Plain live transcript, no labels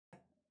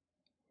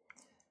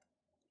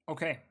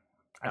Okay,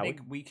 I Shall we?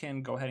 think we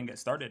can go ahead and get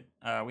started.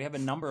 We have a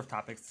number of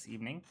topics this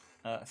evening,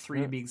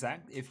 three to Mm, be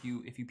exact. If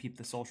you peep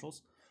the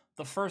socials,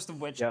 the first of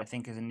which I yeah.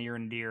 think is near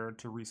and dear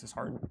to Reese's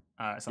heart,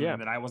 Yeah. something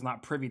that I was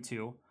not privy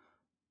to,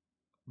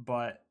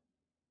 but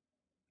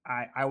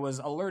I was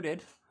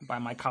alerted by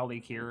my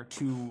colleague here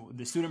to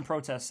the student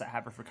protests at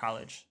Haverford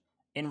College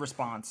in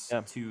response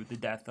Yeah. to the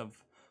death of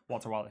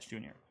Walter Wallace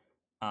Jr.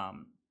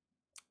 Um,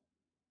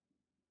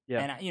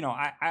 Yeah. and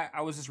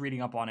I was just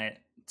reading up on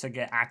it to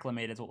get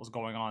acclimated to what was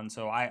going on.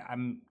 So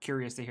I'm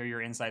curious to hear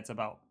your insights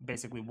about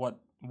basically what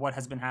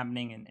has been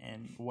happening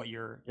and what Yeah.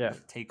 your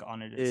take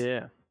on it is.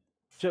 Yeah.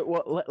 So,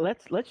 well,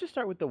 let's just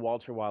start with the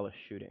Walter Wallace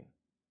shooting.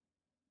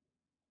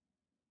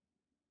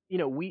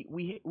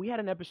 We had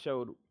an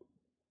episode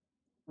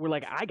where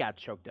like I got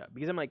choked up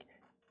because I'm like,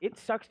 it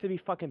sucks to be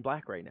fucking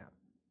black right now.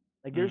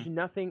 Like, there's Mm,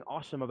 nothing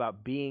awesome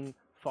about being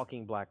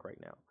fucking black right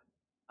now.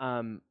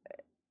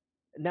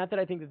 Not that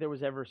I think that there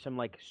was ever some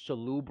like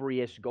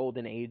salubrious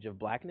golden age of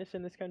blackness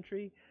in this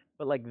country,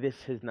 but like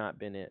this has not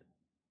been it.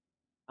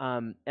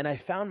 And I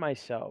found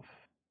myself,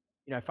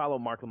 I follow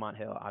Mark Lamont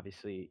Hill,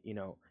 obviously,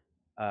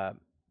 uh,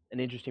 an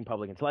interesting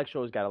public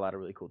intellectual. He's got a lot of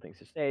really cool things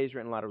to say. He's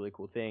written a lot of really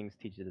cool things,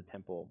 teaches at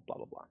Temple, blah,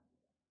 blah, blah.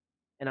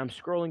 And I'm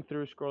scrolling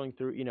through,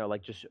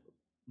 like just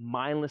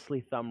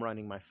mindlessly thumb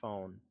running my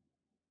phone.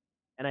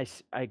 And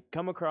I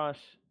come across,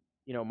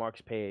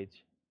 Mark's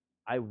page.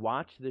 I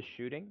watched the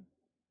shooting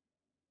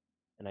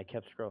and I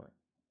kept scrolling.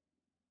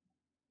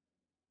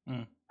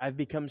 mm, I've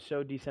become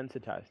so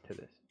desensitized to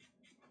this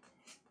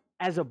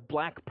as a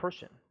black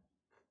person,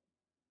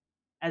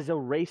 as a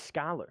race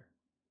scholar.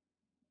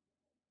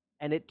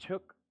 And it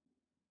took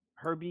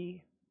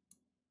Herbie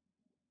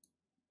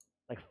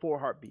like 4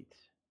 heartbeats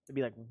to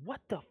be like, what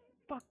the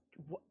fuck?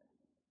 What?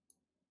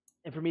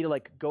 And for me to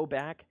like go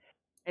back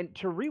and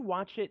to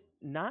rewatch it,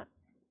 not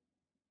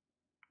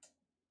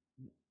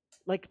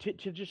like to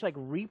just like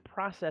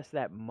reprocess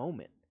that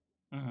moment.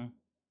 mm-hmm.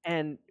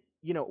 And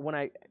when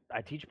I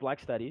teach black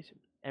studies,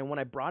 and when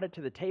I brought it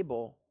to the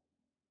table,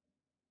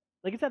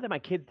 like it's not that my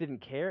kids didn't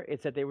care,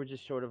 it's that they were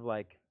just sort of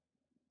like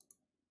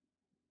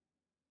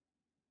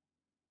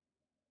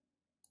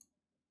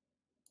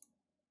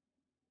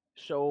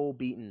so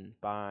beaten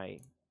by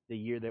the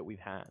year that we've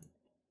had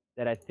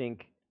that I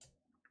think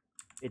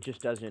it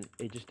just doesn't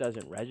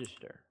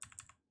register.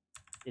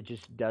 It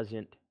just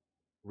doesn't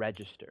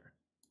register.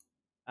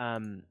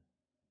 Um,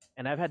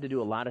 and I've had to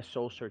do a lot of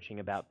soul searching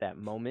about that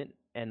moment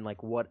and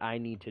like what I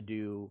need to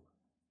do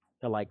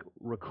to like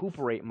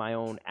recuperate my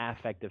own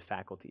affective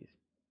faculties.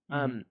 Mm-hmm.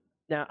 Um,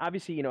 Now,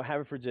 obviously,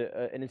 Haverford's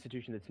an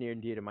institution that's near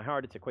and dear to my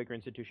heart. It's a Quaker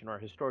institution or a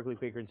historically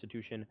Quaker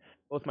institution.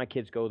 Both my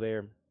kids go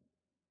there,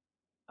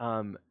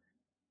 um,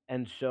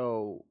 and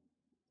so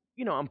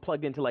I'm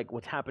plugged into like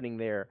what's happening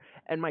there.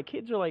 And my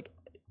kids are like,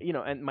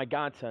 and my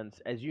godsons,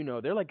 as you know,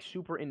 they're like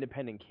super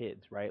independent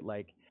kids, right?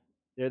 Like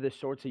they're the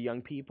sorts of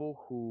young people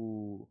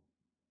who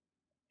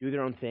do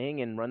their own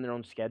thing and run their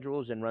own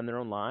schedules and run their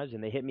own lives,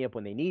 and they hit me up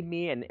when they need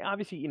me, and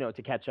obviously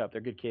to catch up,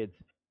 they're good kids.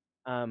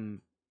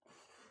 um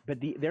but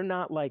they're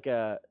not like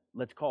a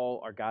let's call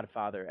our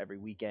godfather every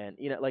weekend,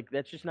 like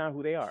that's just not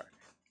who they are.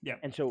 Yeah.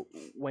 And so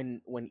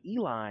when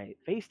Eli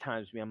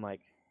FaceTimes me, I'm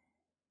like,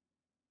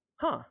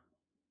 huh.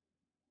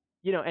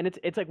 And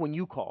it's like when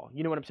you call,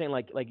 you know what I'm saying,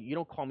 like you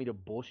don't call me to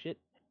bullshit.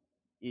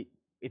 it,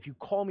 if you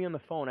call me on the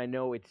phone, I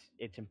know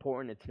it's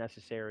important, it's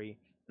necessary,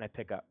 and I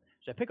pick up.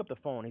 So I pick up the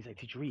phone. He's like,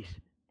 Teacher Reese,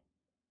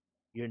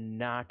 you're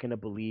not gonna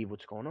believe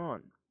what's going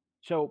on.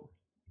 So,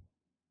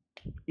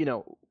 you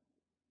know,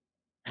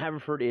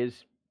 Haverford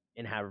is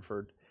in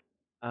Haverford,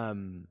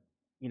 um,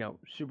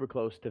 super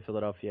close to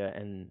Philadelphia,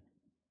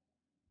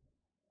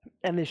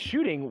 and this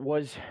shooting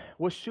was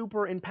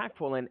super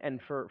impactful,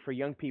 and for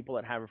young people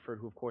at Haverford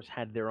who of course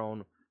had their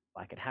own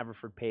Black at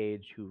Haverford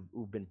page,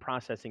 who've been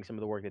processing some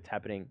of the work that's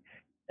happening,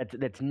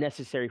 that's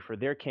necessary for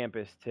their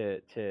campus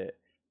to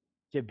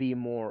be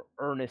more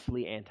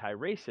earnestly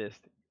anti-racist.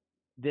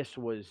 This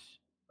was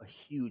a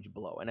huge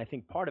blow, and I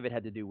think part of it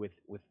had to do with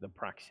the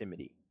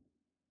proximity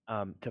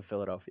to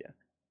Philadelphia.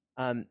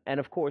 And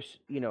of course,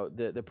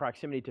 the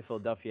proximity to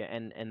Philadelphia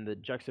and the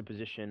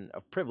juxtaposition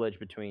of privilege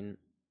between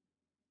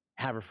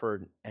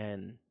Haverford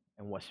and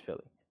West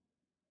Philly.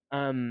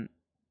 Um,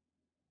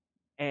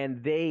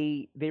 and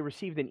they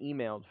received an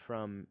email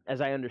from,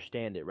 as I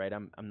understand it, right?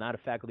 I'm not a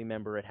faculty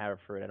member at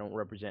Haverford. I don't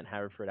represent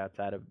Haverford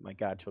outside of my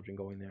godchildren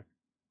going there.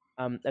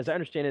 As I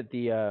understand it,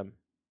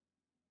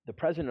 the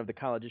president of the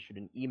college issued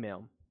an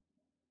email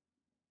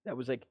that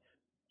was like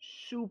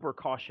super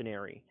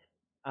cautionary,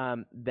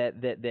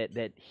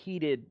 that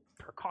heeded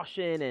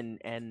precaution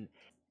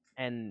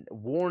and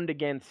warned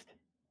against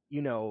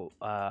you know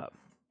uh,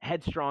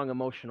 headstrong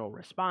emotional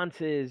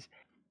responses.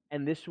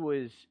 And this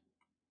was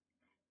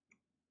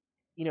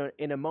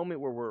in a moment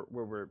where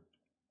we're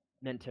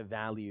meant to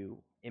value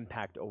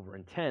impact over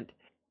intent.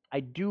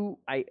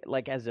 I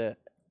like as a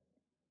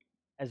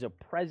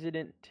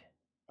president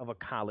of a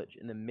college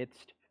in the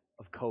midst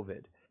of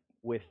COVID,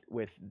 with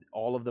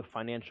all of the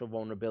financial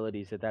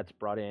vulnerabilities that's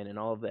brought in, and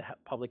all of the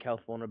public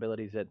health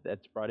vulnerabilities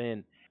that's brought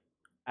in.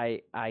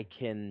 I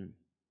can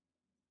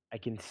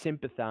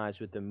sympathize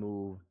with the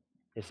move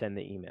to send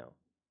the email.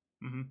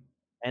 Mm-hmm.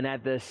 And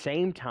at the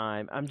same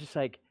time, I'm just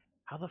like,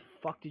 how the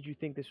fuck did you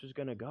think this was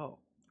gonna go?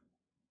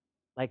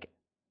 Like,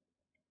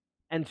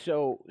 and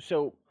so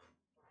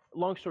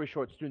long story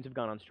short, students have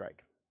gone on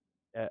strike.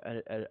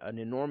 An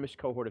enormous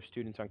cohort of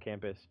students on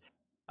campus,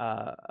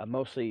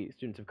 mostly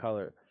students of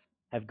color,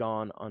 have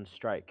gone on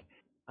strike.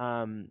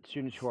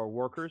 Students who are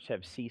workers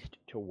have ceased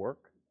to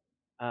work.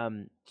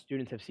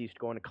 Students have ceased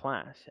going to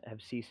class,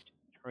 have ceased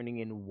turning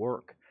in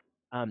work.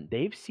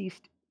 They've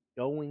ceased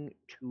going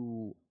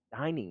to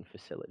dining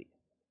facilities.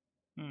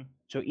 Mm.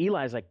 So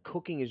Eli's like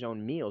cooking his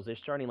own meals. They're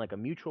starting like a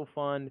mutual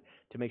fund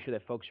to make sure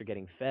that folks are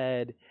getting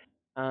fed.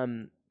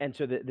 And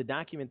so the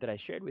document that I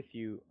shared with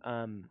you,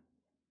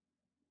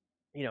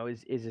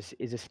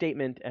 is a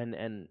statement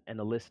and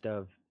a list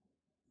of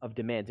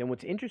demands. And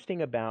what's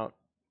interesting about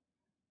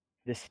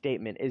this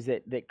statement is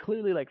that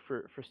clearly, like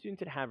for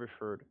students at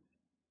Haverford,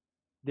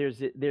 there's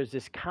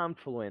this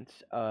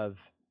confluence of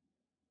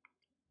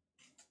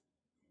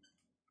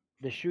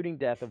the shooting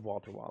death of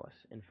Walter Wallace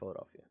in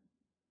Philadelphia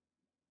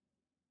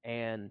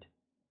and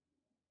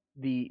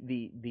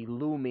the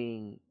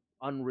looming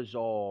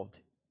unresolved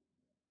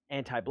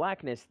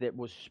anti-blackness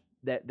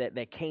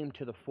that came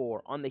to the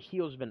fore on the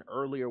heels of an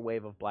earlier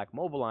wave of black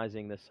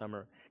mobilizing this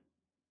summer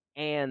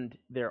and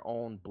their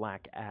own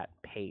black at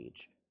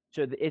page.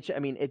 So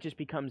it just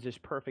becomes this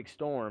perfect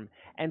storm.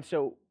 And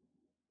so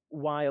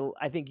while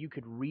I think you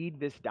could read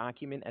this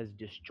document as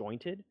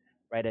disjointed,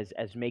 right,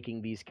 as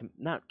making these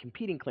not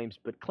competing claims,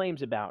 but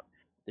claims about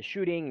the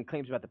shooting and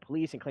claims about the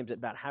police and claims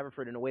about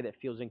Haverford in a way that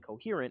feels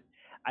incoherent,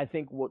 I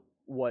think what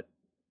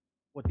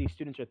these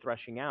students are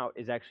threshing out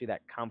is actually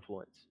that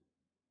confluence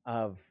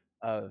of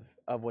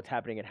what's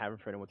happening at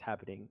Haverford and what's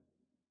happening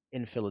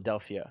in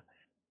Philadelphia.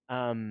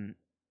 I'll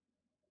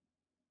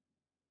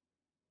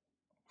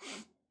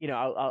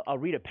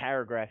read a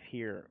paragraph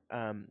here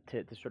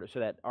to sort of so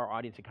that our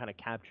audience can kind of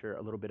capture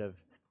a little bit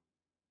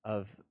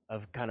of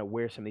kind of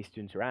where some of these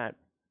students are at.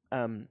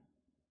 And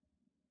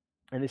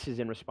this is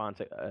in response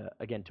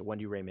again to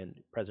Wendy Raymond,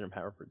 president of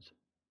Haverford's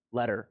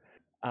letter.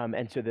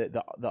 And so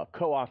the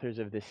co-authors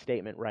of this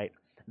statement write,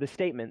 the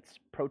statements,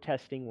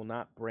 protesting will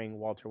not bring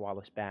Walter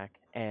Wallace back,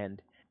 and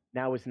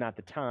now is not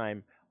the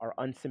time, are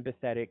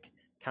unsympathetic,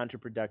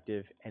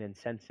 counterproductive, and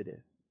insensitive.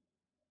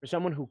 For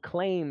someone who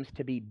claims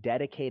to be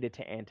dedicated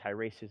to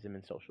anti-racism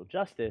and social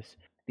justice,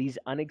 these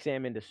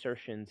unexamined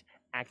assertions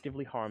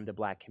actively harm the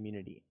Black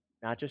community,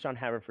 not just on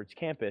Haverford's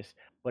campus,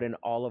 but in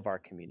all of our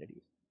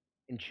communities.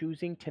 In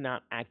choosing to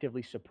not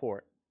actively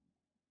support,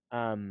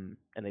 and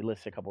they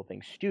list a couple of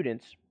things,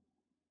 students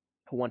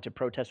who want to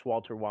protest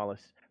Walter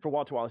Wallace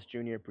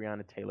Jr.,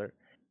 Breonna Taylor,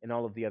 and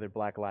all of the other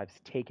Black lives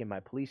taken by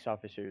police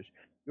officers,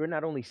 you're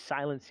not only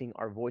silencing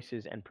our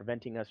voices and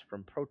preventing us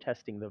from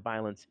protesting the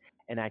violence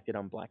enacted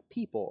on Black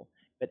people,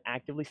 but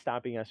actively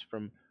stopping us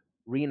from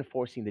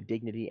reinforcing the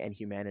dignity and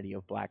humanity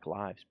of Black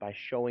lives by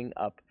showing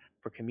up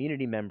for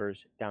community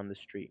members down the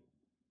street.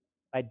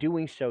 By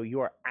doing so,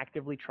 you are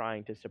actively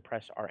trying to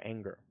suppress our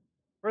anger.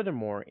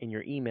 Furthermore, in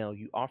your email,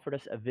 you offered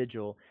us a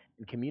vigil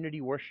and community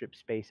worship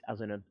space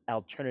as an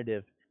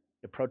alternative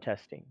to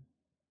protesting.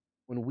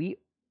 When we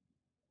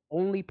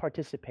only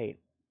participate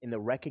in the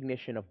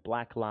recognition of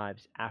Black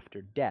lives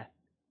after death,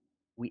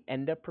 we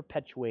end up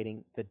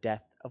perpetuating the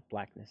death of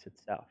Blackness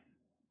itself.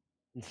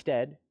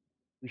 Instead,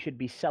 we should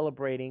be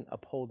celebrating,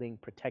 upholding,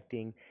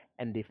 protecting,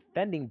 and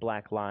defending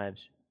Black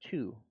lives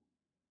too.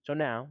 So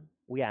now,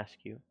 we ask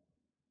you,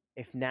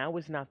 if now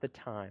is not the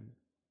time,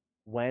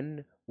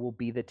 when will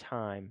be the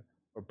time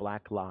for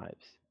Black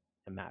lives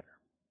to matter?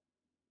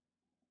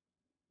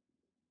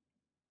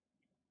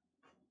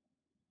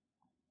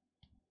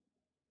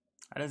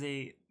 That is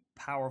a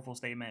powerful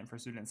statement for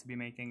students to be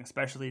making,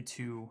 especially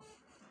to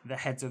the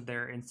heads of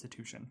their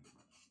institution.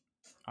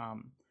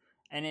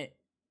 And I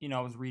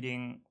was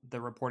reading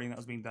the reporting that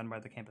was being done by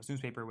the campus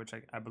newspaper, which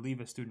I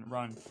believe is student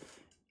run.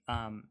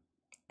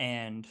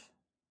 And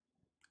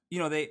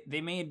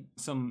they made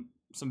some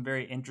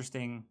very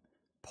interesting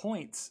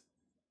points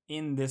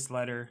in this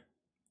letter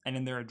and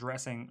in their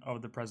addressing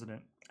of the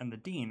president and the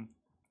dean,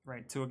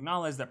 right? To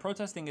acknowledge that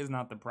protesting is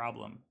not the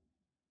problem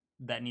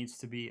that needs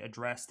to be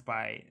addressed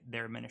by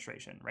their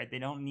administration, right? They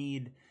don't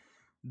need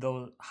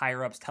those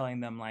higher ups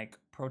telling them like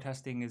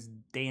protesting is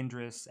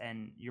dangerous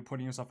and you're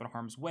putting yourself in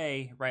harm's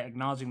way, right?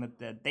 Acknowledging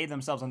that they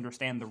themselves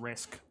understand the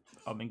risk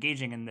of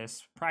engaging in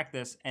this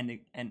practice and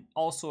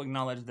also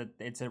acknowledge that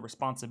it's a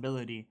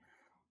responsibility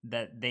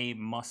that they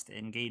must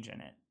engage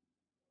in it.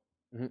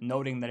 Mm-hmm.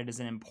 Noting that it is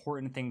an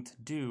important thing to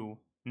do,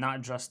 not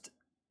just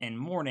in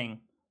mourning,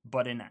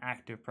 but in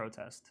active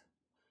protest.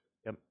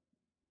 Yep.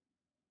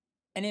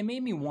 And it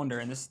made me wonder,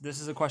 and this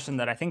is a question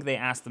that I think they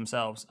asked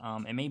themselves.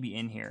 It may be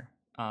in here.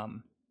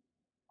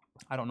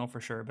 I don't know for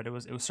sure, but it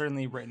was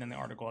certainly written in the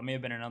article. It may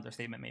have been another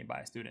statement made by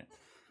a student.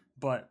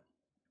 But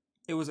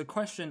it was a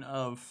question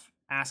of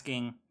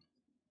asking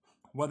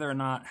whether or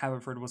not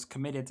Haverford was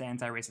committed to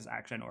anti-racist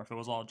action or if it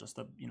was all just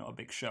a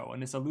big show.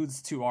 And this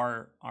alludes to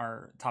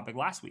our topic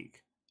last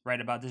week, right,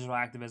 about digital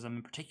activism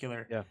in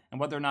particular, Yeah. and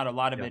whether or not a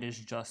lot of Yeah. it is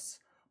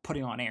just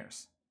putting on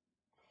airs.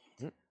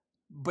 Mhm.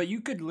 But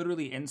you could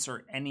literally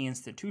insert any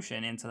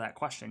institution into that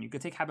question. You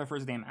could take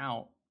Haverford's name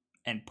out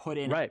and put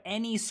in Right.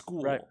 any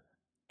school, Right.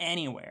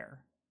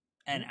 anywhere,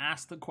 and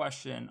ask the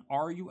question,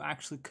 are you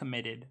actually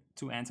committed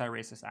to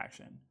anti-racist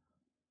action?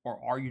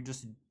 Or are you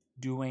just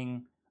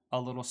doing a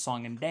little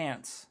song and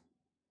dance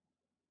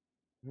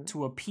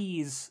to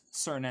appease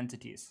certain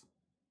entities,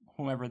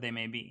 whomever they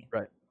may be?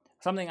 Right.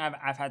 Something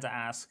I've had to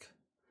ask,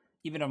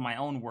 even of my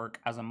own work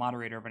as a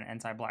moderator of an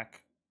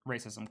anti-Black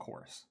racism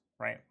course,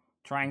 right?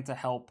 Trying to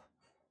help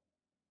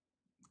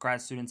grad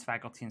students,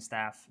 faculty, and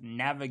staff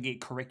navigate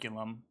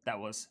curriculum that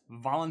was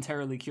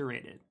voluntarily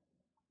curated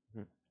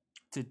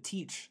to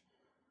teach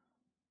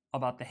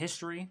about the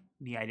history,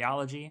 the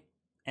ideology,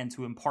 and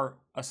to impart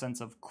a sense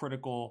of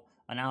critical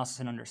analysis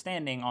and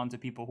understanding onto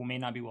people who may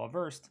not be well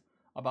versed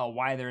about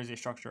why there is a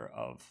structure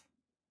of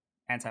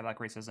anti-Black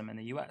racism in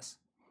the US.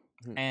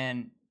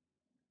 And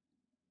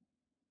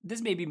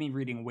this may be me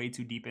reading way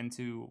too deep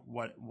into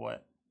what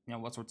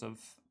sorts of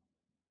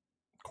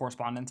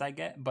correspondence I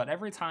get, but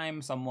every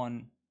time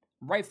someone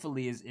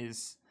rightfully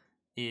is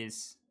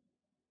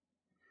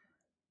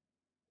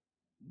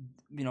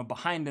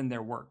behind in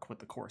their work with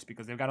the course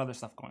because they've got other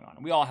stuff going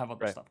on. We all have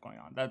other stuff going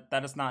on.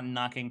 That is not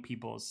knocking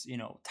people's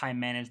time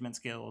management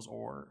skills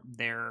or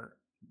their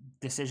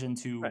decision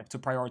to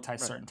prioritize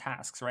certain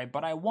tasks, right?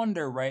 But I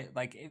wonder, right,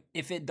 like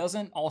if it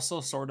doesn't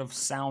also sort of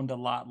sound a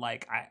lot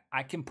like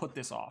I can put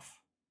this off,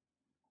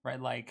 right?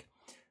 Like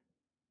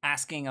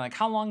asking like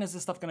how long is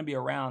this stuff going to be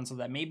around so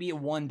that maybe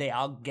one day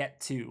I'll get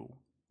to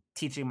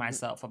teaching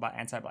myself about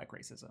anti-Black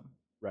racism.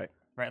 Right.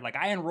 Like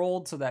I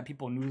enrolled so that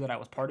people knew that I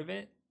was part of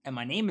it and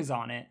my name is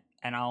on it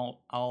and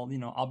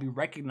I'll be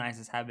recognized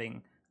as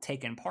having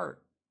taken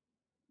part.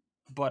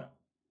 But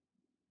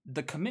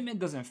the commitment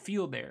doesn't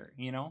feel there,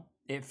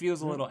 It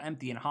feels a little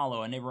empty and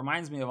hollow, and it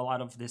reminds me of a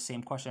lot of this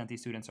same question that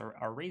these students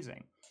are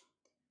raising.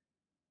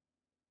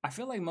 I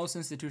feel like most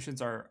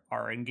institutions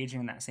are engaging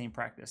in that same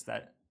practice,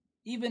 that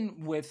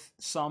even with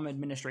some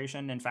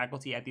administration and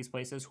faculty at these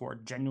places who are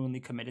genuinely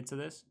committed to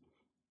this,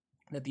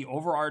 that the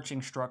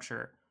overarching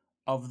structure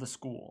of the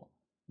school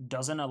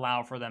doesn't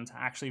allow for them to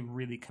actually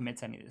really commit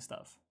to any of this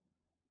stuff.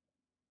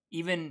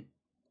 Even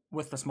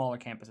with the smaller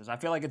campuses. I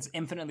feel like it's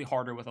infinitely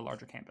harder with a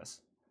larger campus.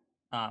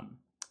 But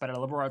at a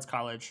liberal arts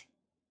college,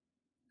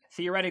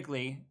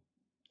 theoretically,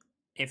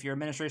 if your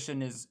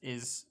administration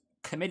is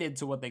committed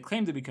to what they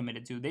claim to be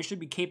committed to, they should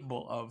be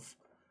capable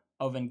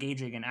of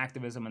engaging in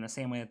activism in the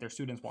same way that their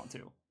students want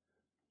to.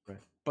 Right.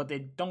 But they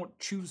don't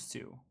choose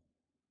to.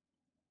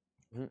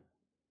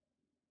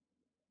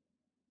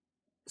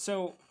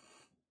 So,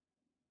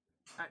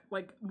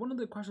 one of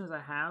the questions I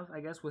have, I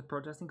guess, with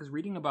protesting, because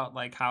reading about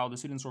like how the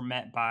students were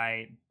met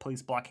by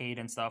police blockade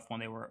and stuff when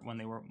they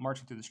were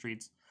marching through the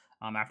streets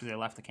after they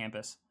left the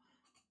campus,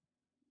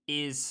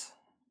 is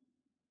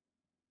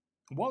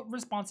what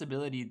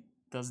responsibility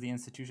does the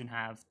institution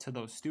have to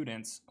those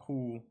students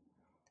who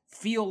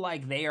feel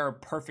like they are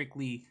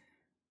perfectly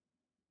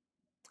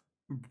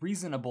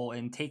reasonable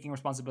in taking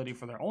responsibility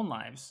for their own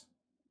lives,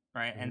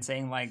 right? And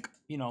saying like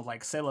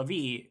c'est la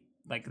vie,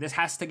 like this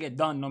has to get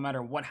done no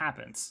matter what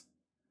happens.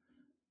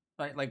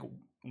 Like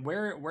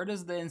where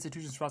does the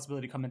institution's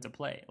responsibility come into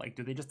play? Like,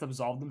 do they just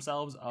absolve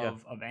themselves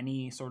of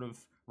any sort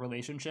of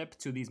relationship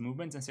to these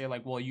movements and say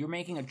like, well, you're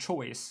making a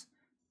choice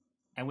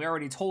and we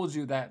already told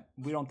you that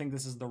we don't think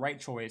this is the right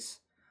choice.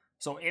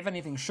 So if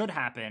anything should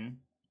happen,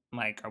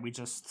 like, are we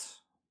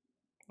just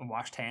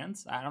washed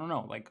hands? I don't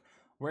know. Like,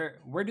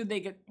 where do they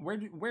get,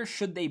 where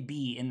should they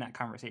be in that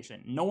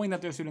conversation? Knowing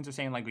that their students are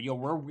saying like, yo,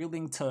 we're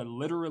willing to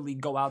literally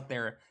go out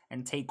there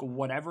and take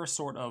whatever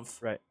sort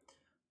of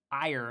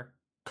ire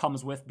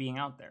comes with being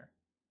out there.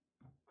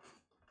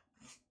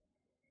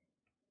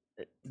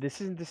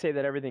 This isn't to say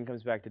that everything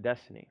comes back to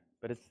destiny,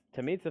 but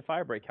to me it's the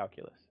firebreak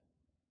calculus.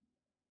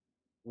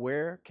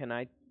 Where can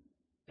I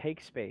take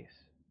space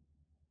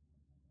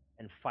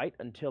and fight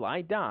until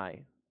I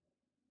die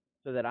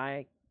so that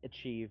I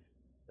achieve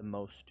the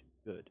most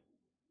good?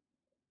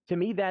 To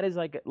me, that is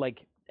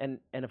like and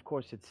of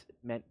course it's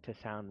meant to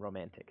sound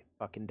romantic,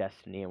 fucking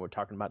destiny, and we're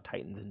talking about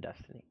Titans and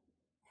destiny.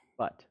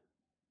 But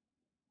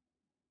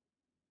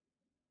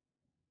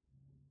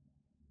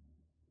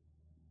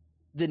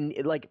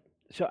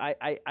so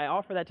I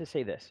offer that to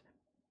say this.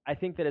 I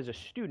think that as a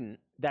student,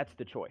 that's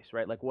the choice,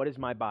 right? Like, what is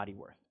my body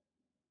worth?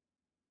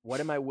 What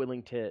am I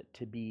willing to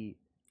be?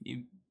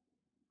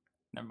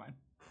 Never mind.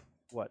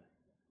 What?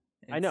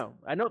 I know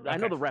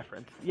the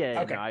reference.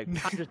 Yeah, okay. No, I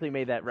consciously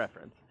made that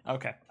reference.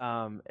 Okay.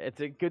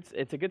 It's a good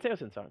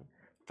Saosin song.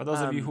 For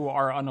those of you who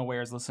are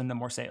unawares, listen to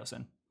more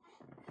Saosin.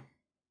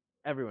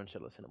 Everyone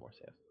should listen to more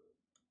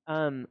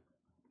Saosin.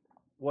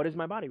 What is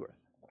my body worth?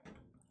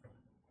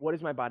 What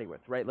is my body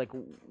worth, right? Like,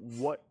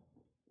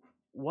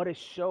 what is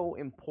so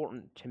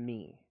important to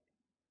me,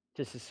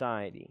 to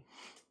society,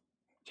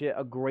 to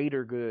a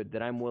greater good,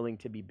 that I'm willing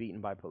to be beaten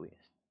by police,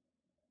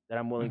 that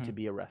I'm willing to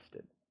be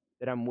arrested,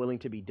 that I'm willing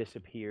to be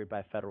disappeared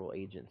by federal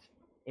agents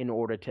in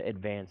order to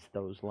advance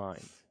those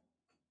lines?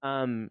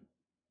 And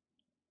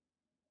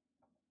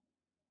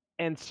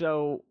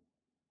so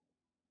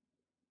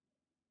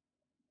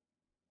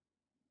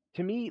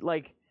to me,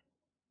 like,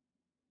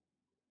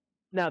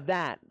 now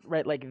that,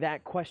 right, like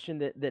that question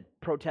that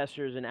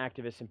protesters and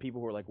activists and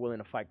people who are like willing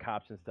to fight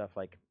cops and stuff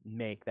like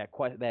make that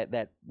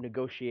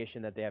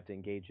negotiation that they have to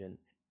engage in,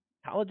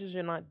 colleges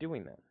are not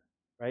doing that,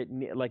 right?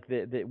 Like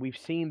we've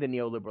seen the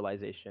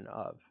neoliberalization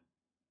of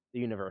the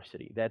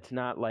university. That's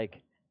not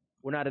like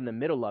we're not in the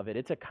middle of it.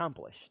 It's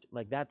accomplished.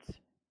 Like that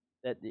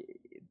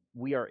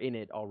we are in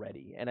it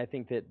already. And I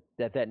think that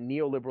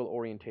neoliberal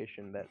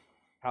orientation that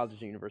colleges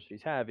and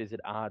universities have is at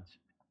odds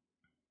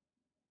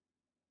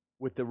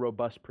with the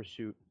robust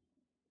pursuit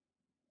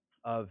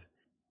of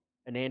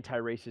an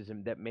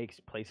anti-racism that makes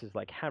places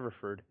like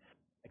Haverford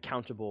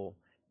accountable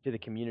to the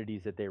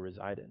communities that they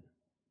reside in.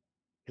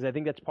 Because I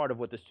think that's part of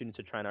what the students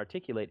are trying to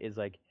articulate is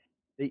like,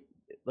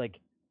 like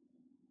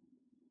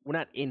we're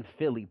not in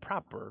Philly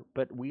proper,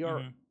 but we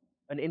are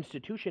an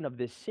institution of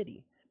this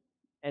city,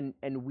 and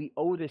we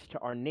owe this to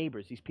our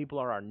neighbors. These people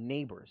are our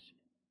neighbors,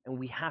 and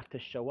we have to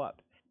show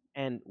up.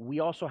 And we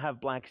also have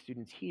Black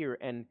students here,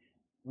 and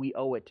we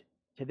owe it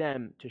to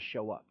them to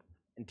show up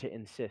and to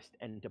insist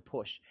and to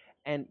push.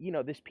 And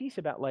this piece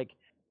about like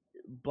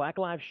Black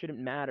lives shouldn't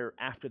matter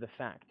after the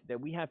fact,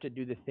 that we have to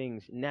do the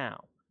things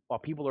now while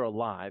people are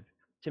alive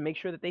to make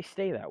sure that they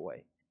stay that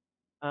way.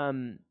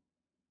 So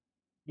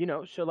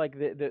like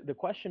the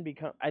question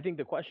I think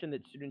the question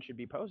that students should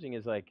be posing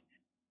is like,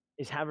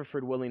 is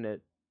Haverford willing to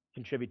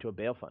contribute to a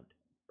bail fund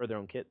for their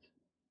own kids?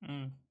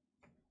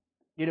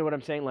 You know what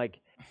I'm saying? Like,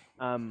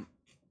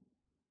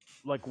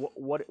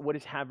 what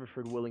is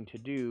Haverford willing to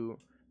do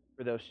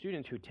for those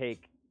students who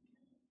take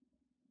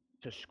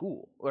to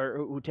school or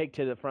who take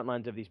to the front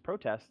lines of these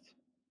protests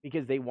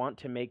because they want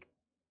to make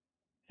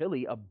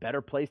Philly a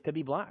better place to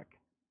be Black?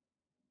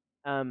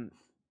 And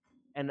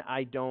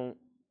I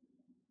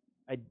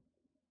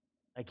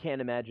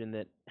can't imagine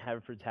that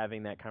Haverford's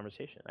having that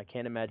conversation. I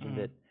can't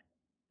imagine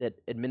that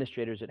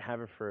administrators at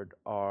Haverford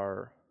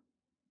are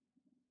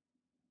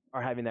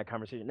having that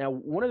conversation. Now,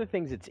 one of the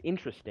things that's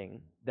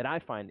interesting, that I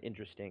find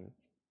interesting,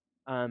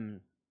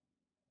 and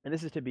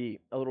this is to be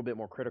a little bit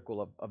more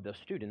critical of the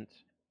students,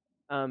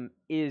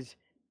 is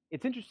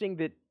it's interesting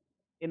that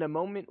in a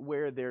moment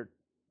where they're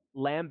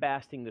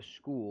lambasting the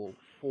school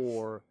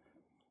for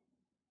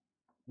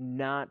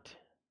not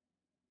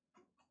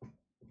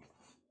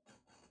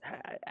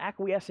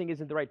acquiescing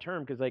isn't the right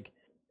term, because like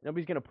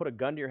nobody's going to put a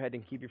gun to your head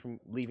and keep you from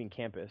leaving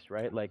campus,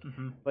 right? Like,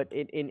 but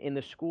in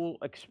the school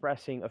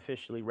expressing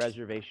officially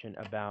reservation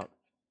about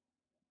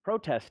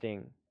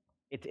protesting,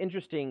 it's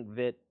interesting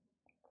that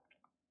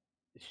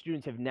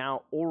students have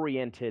now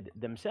oriented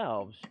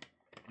themselves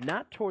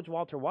not towards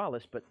Walter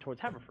Wallace, but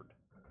towards Haverford,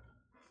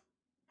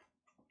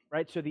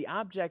 right? So the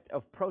object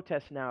of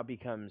protest now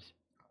becomes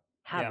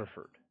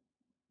Haverford. Yeah.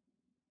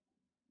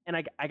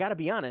 And I got to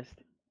be honest,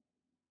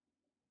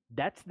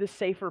 that's the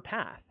safer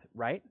path,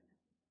 right?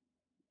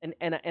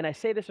 And I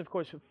say this, of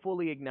course,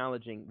 fully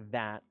acknowledging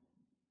that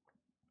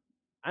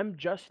I'm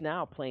just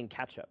now playing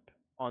catch up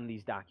on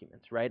these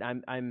documents, right?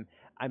 I'm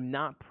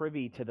not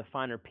privy to the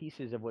finer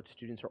pieces of what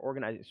students are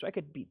organizing, so I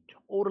could be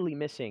totally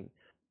missing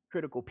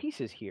critical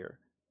pieces here.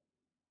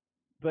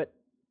 But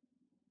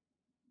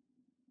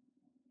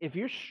if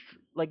you're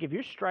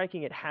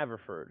striking at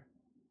Haverford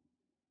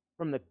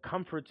from the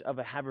comforts of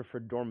a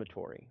Haverford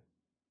dormitory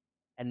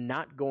and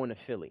not going to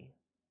Philly,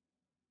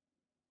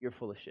 you're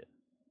full of shit.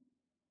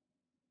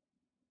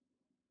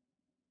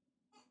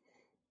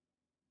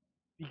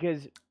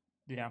 Because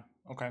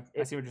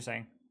I see what you're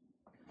saying.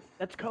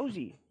 That's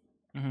cozy.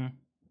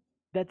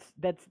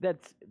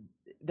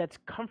 That's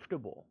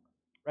comfortable,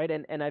 right?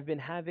 And I've been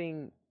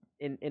having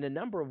in a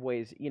number of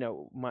ways,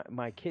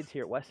 my kids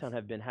here at Westtown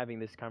have been having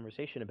this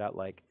conversation about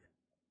like,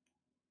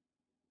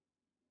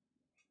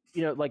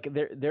 like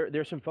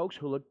there's some folks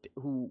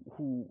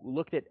who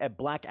looked at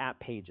Black app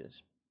pages,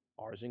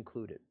 ours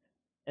included,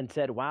 and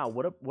said, wow,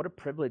 what a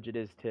privilege it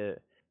is to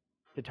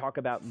talk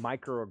about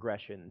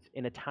microaggressions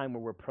in a time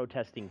where we're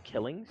protesting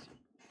killings,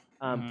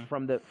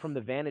 from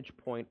the vantage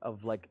point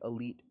of like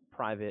elite,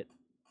 private,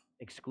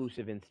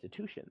 exclusive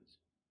institutions,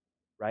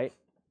 right?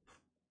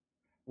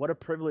 What a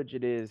privilege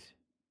it is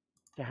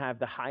to have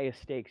the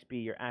highest stakes be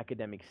your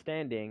academic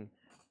standing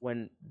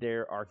when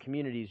there are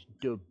communities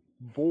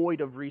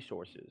devoid of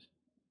resources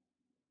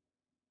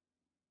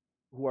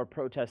who are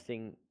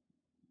protesting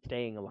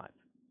staying alive,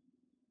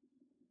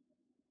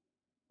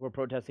 who are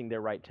protesting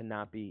their right to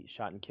not be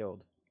shot and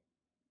killed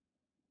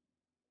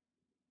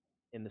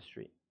in the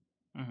street.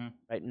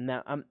 Right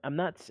now, I'm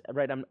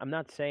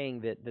not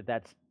saying that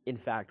that's in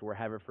fact where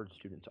Haverford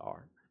students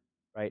are,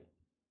 right?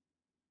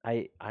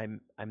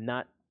 I'm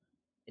not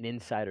an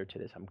insider to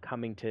this. I'm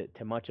coming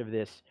to much of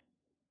this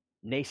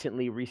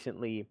nascently,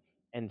 recently,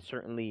 and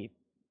certainly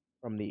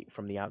from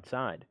the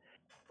outside.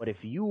 But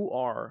if you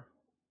are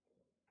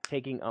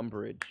taking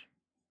umbrage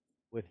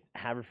with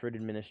Haverford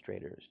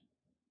administrators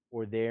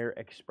or their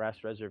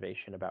express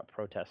reservation about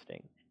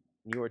protesting,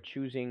 and you are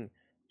choosing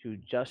to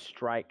just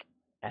strike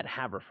at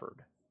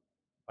Haverford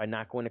by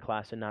not going to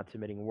class and not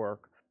submitting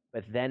work,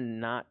 but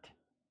then not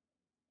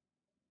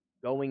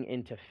going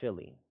into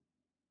Philly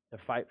to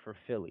fight for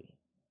Philly,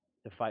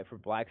 to fight for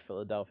Black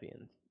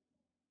Philadelphians,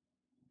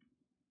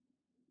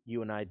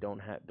 you and I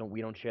don't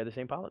share the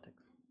same politics.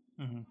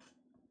 Mm-hmm.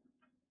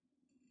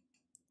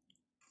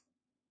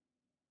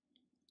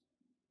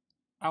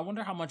 I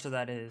wonder how much of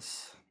that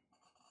is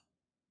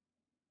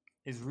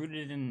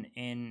rooted in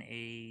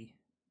a,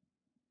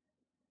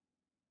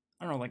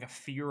 I don't know, like a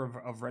fear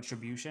of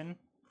retribution,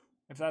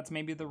 if that's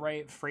maybe the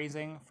right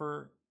phrasing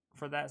for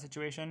that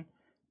situation,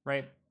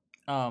 right?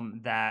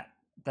 That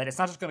it's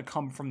not just going to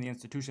come from the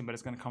institution, but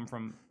it's going to come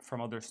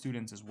from other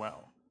students as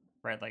well,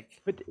 right?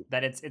 Like, But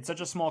that it's such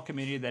a small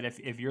community that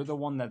if you're the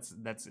one that's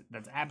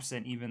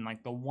absent, even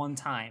like the one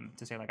time,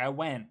 to say like,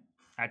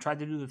 I tried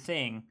to do the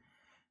thing,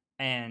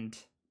 and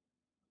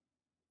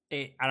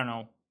I don't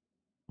know,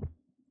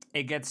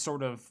 it gets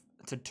sort of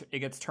it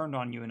gets turned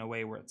on you in a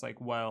way where it's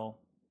like, well,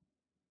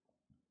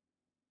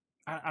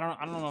 I don't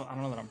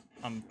know that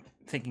I'm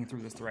thinking through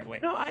this the right way.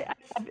 No,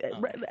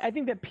 I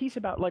think that piece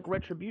about like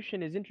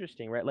retribution is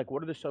interesting, right? Like,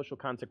 what are the social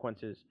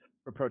consequences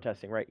for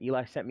protesting, right?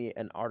 Eli sent me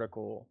an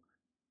article,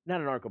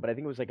 not an article, but I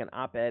think it was like an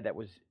op-ed that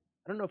was,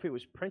 I don't know if it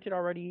was printed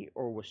already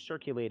or was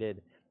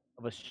circulated,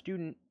 of a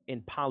student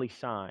in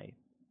poli-sci,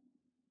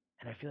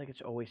 and I feel like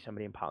it's always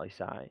somebody in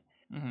poli-sci,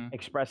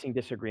 expressing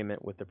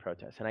disagreement with the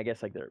protests. And I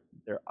guess like there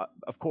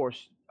of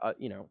course,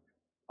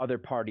 other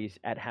parties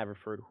at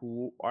Haverford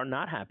who are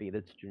not happy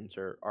that students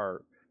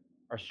are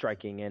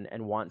striking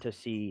and want to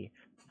see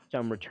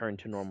some return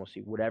to normalcy,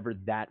 whatever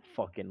that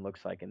fucking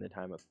looks like in the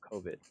time of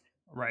COVID.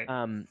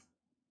 Right.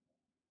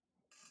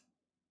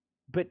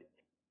 But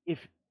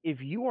if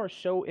you are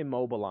so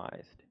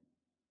immobilized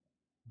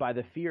by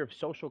the fear of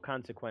social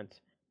consequence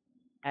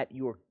at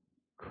your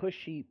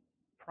cushy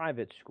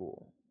private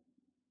school,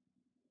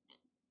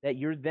 that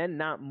you're then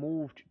not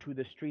moved to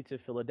the streets of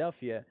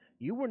Philadelphia,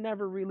 you were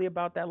never really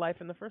about that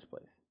life in the first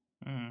place.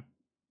 Mm-hmm.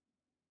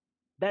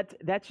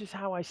 That's just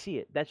how I see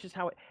it. That's just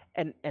how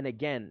and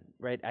again,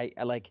 right?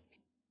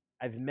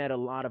 I've met a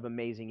lot of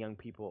amazing young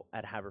people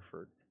at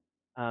Haverford.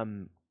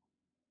 And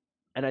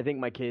I think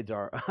my kids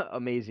are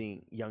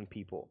amazing young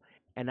people.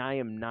 And I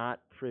am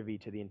not privy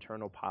to the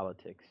internal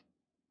politics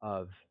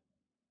of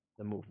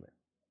the movement.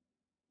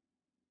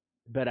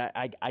 But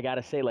I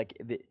gotta say, like,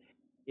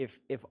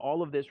 if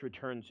all of this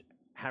returns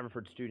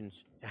Haverford students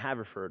to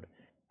Haverford,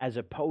 as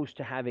opposed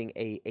to having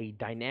a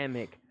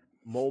dynamic,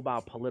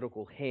 mobile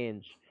political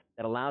hinge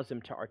that allows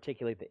them to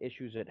articulate the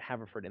issues at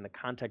Haverford in the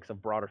context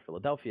of broader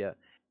Philadelphia,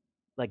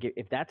 like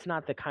if that's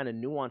not the kind of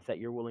nuance that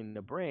you're willing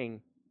to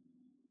bring,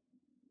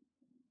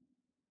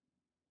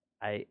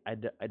 I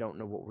don't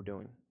know what we're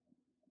doing.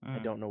 I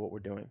don't know what we're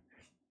doing.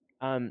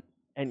 And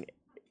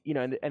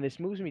and this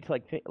moves me to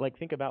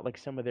think about like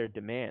some of their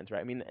demands, right?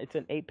 I mean, it's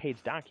an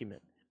 8-page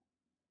document.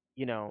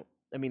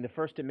 I mean, the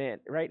first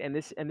demand, right? And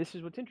this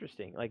is what's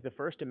interesting. Like, the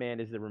first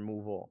demand is the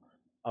removal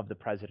of the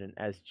president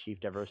as chief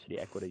diversity,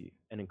 equity,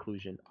 and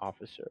inclusion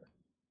officer.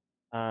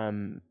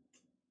 But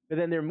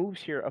then there are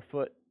moves here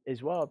afoot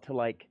as well to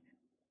like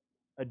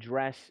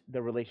address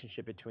the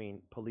relationship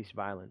between police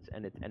violence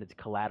and its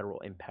collateral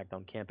impact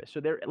on campus. So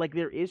there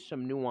is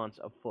some nuance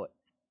afoot,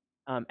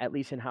 at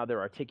least in how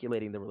they're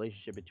articulating the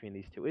relationship between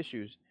these two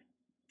issues.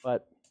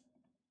 But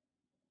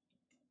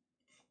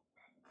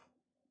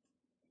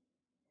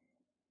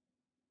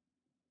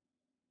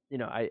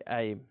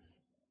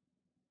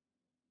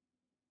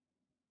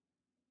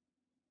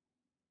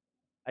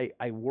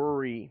I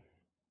worry.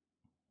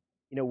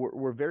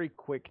 We're very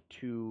quick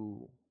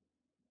to.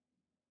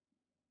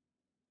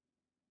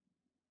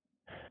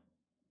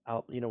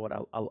 I'll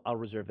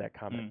reserve that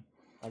comment.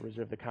 I'll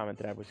reserve the comment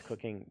that I was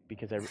cooking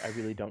because I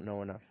really don't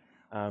know enough.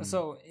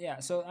 So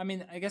I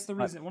mean, I guess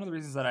one of the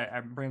reasons that I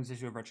bring this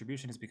issue of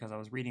retribution is because I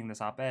was reading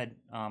this op-ed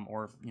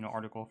or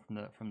article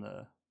from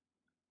the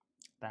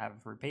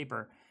Haverford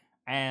paper,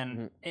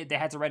 and they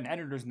had to write an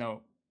editor's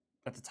note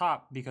at the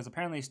top because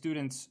apparently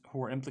students who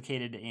were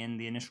implicated in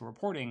the initial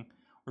reporting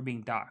were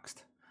being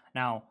doxxed.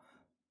 Now,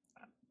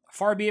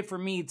 far be it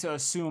from me to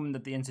assume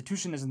that the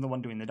institution isn't the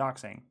one doing the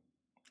doxing.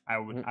 I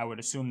would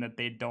assume that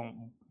they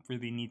don't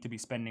really need to be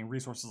spending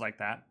resources like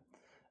that.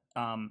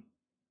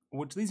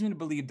 Which leads me to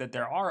believe that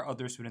there are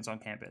other students on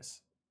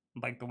campus,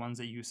 like the ones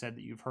that you said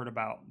that you've heard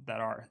about,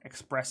 that are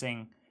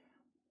expressing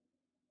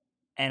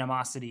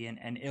animosity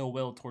and ill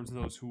will towards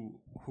those who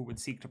would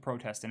seek to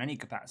protest in any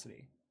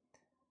capacity.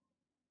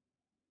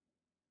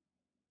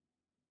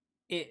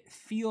 It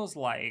feels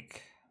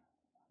like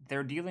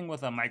they're dealing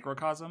with a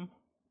microcosm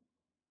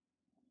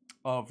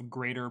of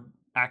greater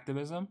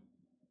activism,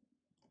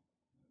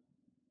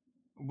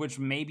 which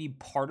may be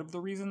part of the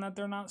reason that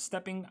they're not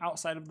stepping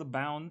outside of the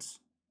bounds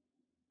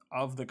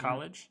of the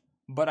college.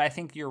 But I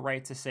think you're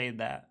right to say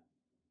that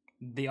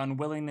the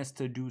unwillingness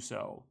to do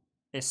so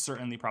is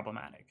certainly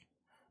problematic.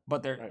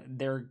 But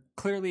there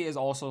clearly is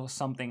also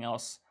something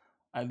else,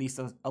 at least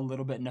a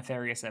little bit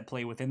nefarious, at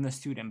play within the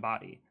student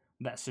body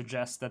that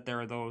suggests that there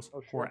are those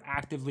who are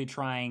actively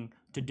trying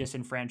to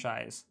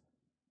disenfranchise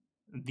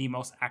the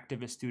most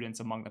activist students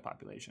among the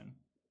population.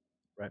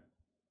 Right.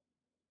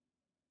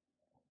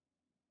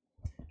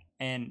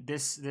 And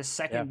this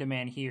second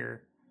demand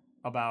here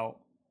about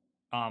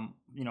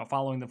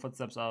following the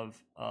footsteps of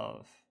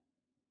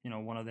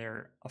one of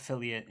their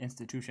affiliate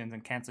institutions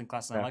and canceling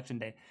classes on election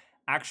day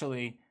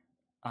actually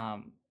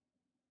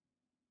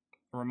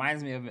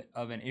reminds me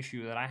of an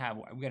issue that I have.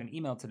 We got an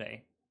email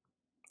today,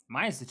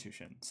 my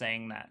institution,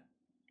 saying that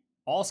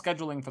all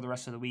scheduling for the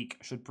rest of the week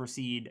should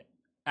proceed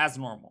as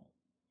normal.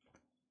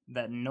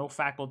 That no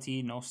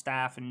faculty, no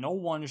staff, and no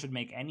one should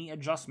make any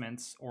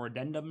adjustments or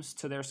addendums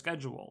to their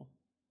schedule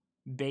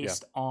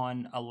based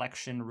on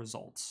election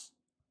results.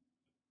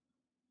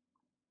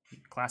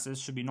 Classes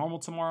should be normal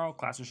tomorrow.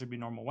 Classes should be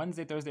normal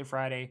Wednesday, Thursday,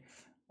 Friday.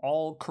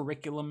 All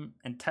curriculum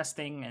and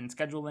testing and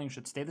scheduling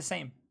should stay the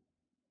same.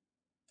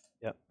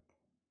 Yep.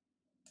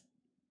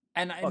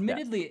 And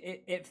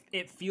admittedly,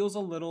 it feels a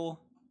little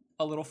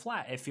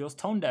flat. It feels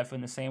tone deaf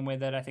in the same way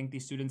that I think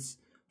these students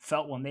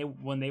felt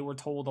when they were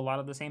told a lot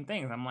of the same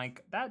things. I'm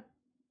like, that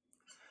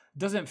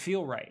doesn't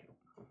feel right.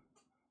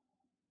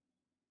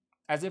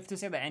 As if to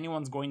say that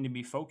anyone's going to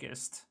be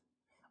focused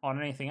on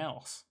anything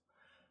else.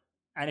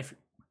 And if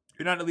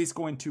you're not at least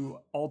going to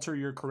alter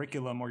your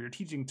curriculum or your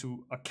teaching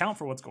to account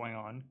for what's going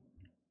on,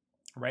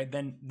 right?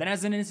 Then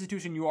as an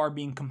institution, you are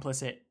being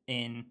complicit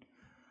in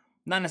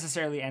not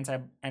necessarily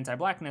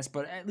anti-blackness,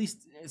 but at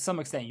least to some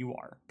extent you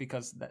are,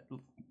 because that,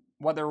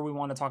 whether we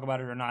want to talk about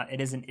it or not, it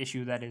is an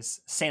issue that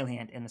is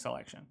salient in this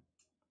election.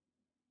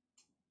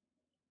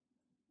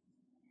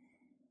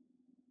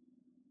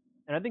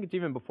 And I think it's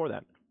even before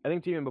that. I think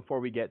it's even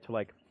before we get to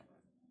like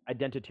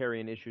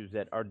identitarian issues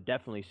that are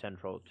definitely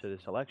central to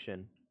this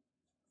election.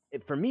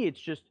 For me,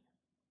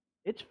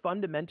 it's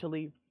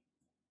fundamentally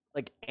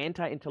like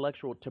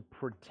anti-intellectual to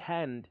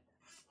pretend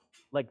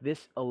like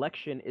this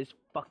election is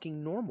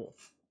fucking normal.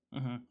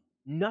 Mm-hmm.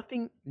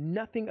 Nothing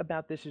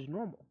about this is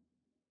normal.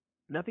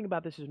 Nothing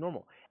about this is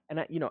normal.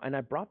 And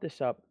I brought this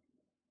up.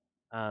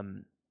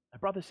 I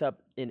brought this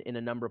up in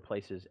a number of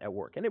places at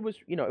work, and it was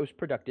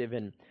productive,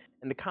 and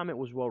the comment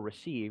was well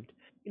received.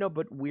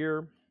 But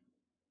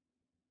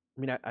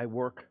I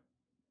work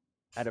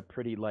at a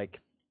pretty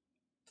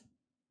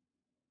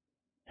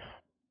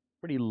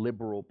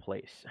liberal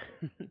place.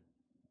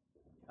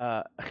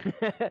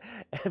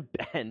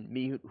 Ben,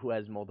 me who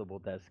has multiple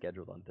tests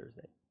scheduled on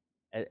Thursday.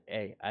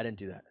 Hey, I didn't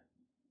do that.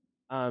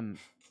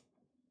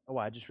 Oh,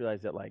 I just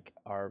realized that like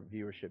our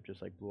viewership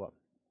just like blew up.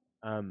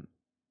 And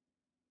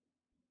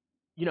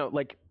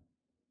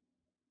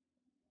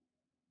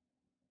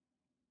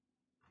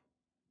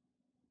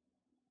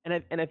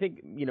I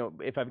think,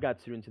 if I've got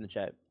students in the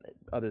chat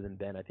other than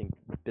Ben, I think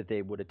that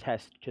they would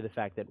attest to the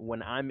fact that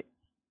when I'm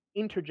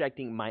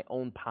interjecting my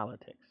own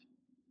politics,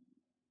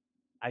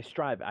 I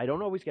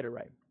don't always get it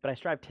right, but I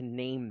strive to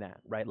name that,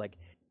 right? Like,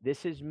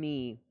 this is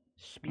me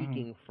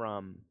speaking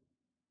from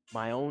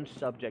my own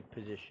subject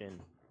position,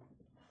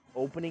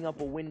 opening up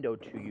a window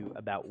to you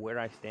about where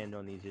I stand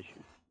on these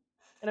issues.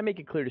 And I make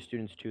it clear to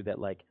students too that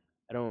like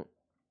I don't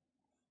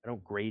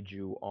grade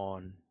you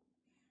on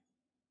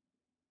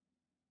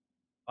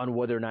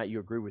whether or not you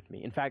agree with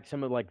me. In fact,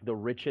 some of like the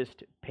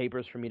richest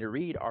papers for me to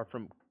read are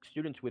from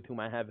students with whom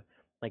I have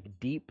like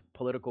deep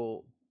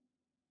political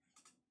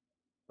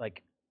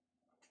like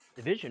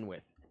division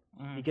with,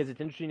 because it's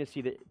interesting to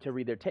see to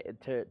read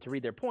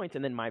their points,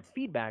 and then my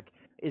feedback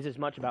is as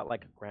much about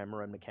like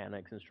grammar and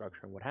mechanics and structure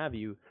and what have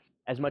you,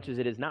 as much as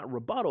it is not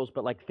rebuttals,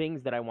 but like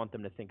things that I want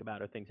them to think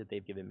about or things that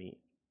they've given me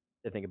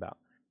to think about.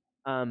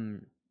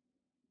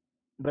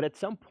 But at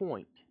some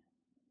point,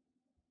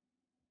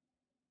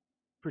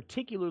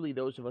 particularly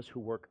those of us who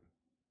work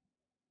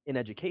in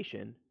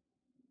education,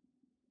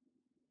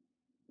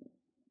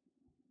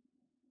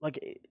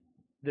 like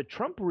the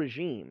Trump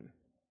regime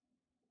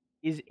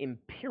is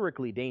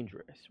empirically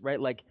dangerous, right?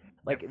 Like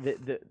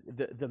the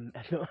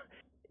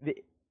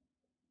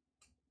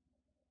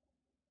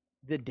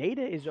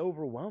data is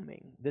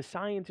overwhelming. The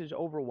science is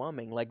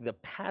overwhelming. Like the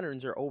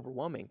patterns are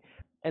overwhelming.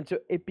 And so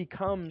it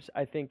becomes,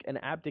 I think, an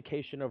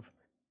abdication of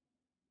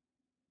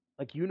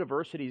like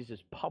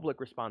universities' public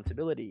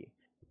responsibility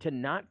to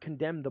not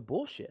condemn the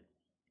bullshit.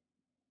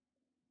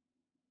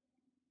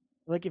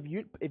 Like if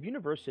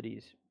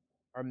universities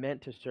are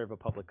meant to serve a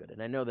public good,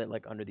 and I know that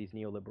like under these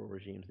neoliberal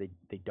regimes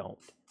they don't.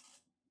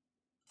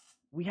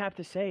 We have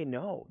to say,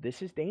 no,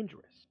 this is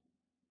dangerous.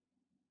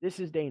 This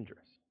is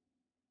dangerous.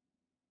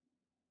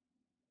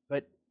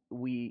 But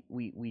we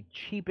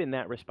cheapen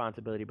that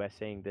responsibility by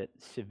saying that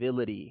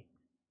civility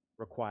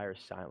requires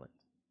silence.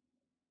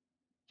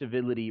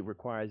 Civility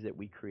requires that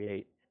we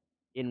create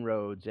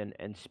inroads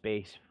and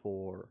space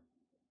for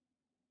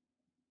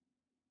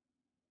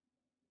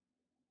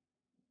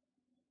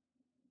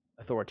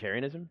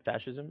authoritarianism,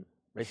 fascism,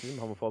 racism,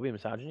 homophobia,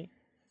 misogyny.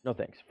 No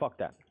thanks. Fuck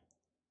that.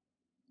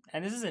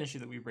 And this is an issue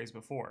that we've raised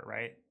before,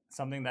 right?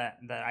 Something that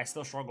I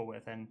still struggle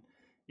with. And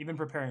even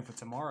preparing for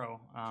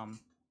tomorrow,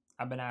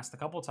 I've been asked a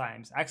couple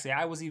times. Actually,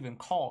 I was even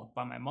called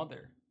by my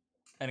mother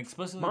and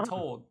explicitly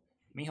told,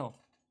 mijo,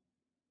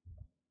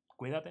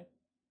 cuídate.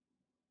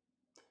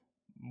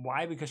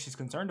 Why? Because she's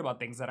concerned about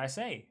things that I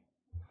say.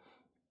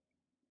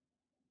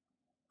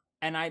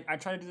 And I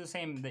try to do the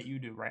same that you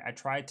do, right? I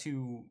try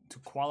to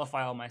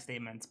qualify all my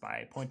statements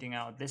by pointing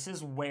out this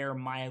is where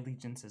my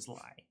allegiances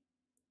lie.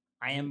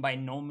 I am by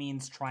no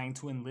means trying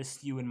to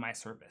enlist you in my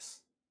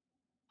service.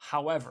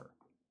 However,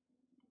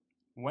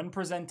 when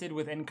presented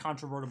with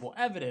incontrovertible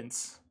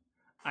evidence,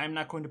 I'm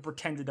not going to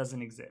pretend it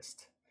doesn't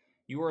exist.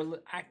 You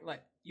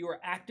are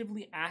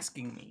actively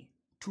asking me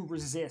to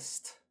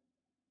resist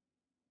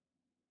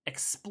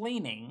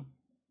explaining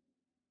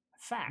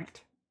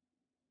fact.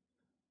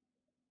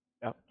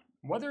 Yep.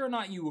 Whether or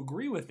not you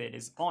agree with it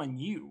is on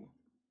you.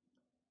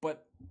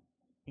 But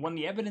when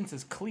the evidence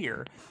is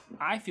clear,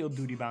 I feel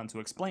duty-bound to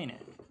explain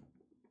it.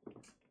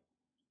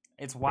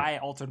 It's why I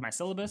altered my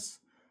syllabus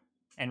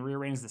and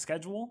rearranged the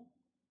schedule,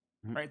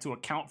 right, to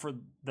account for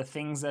the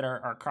things that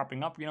are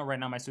cropping up. You know, right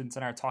now my students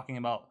and I are talking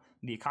about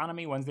the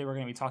economy. Wednesday we're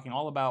going to be talking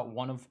all about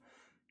one of,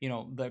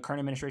 the current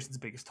administration's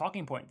biggest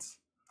talking points,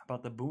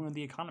 about the boon of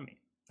the economy.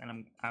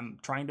 And I'm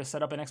trying to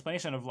set up an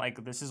explanation of,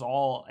 like, this is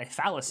all a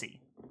fallacy.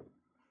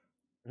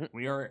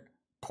 We are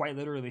quite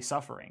literally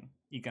suffering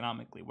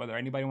economically, whether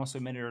anybody wants to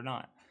admit it or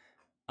not.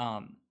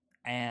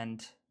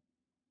 And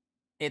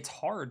it's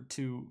hard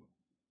to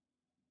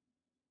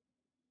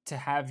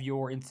have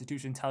your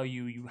institution tell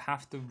you you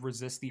have to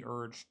resist the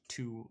urge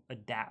to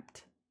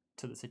adapt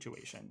to the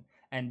situation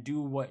and do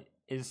what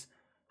is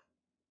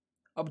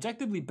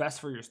objectively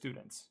best for your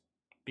students,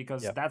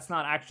 because that's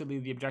not actually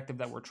the objective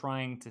that we're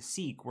trying to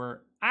seek. We're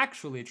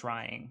actually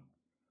trying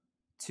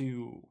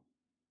to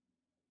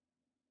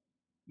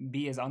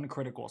be as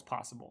uncritical as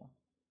possible,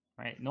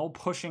 right? No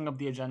pushing of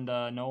the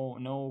agenda,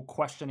 no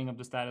questioning of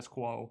the status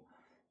quo,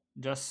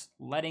 just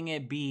letting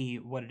it be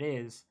what it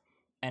is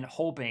and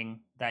hoping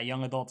that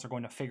young adults are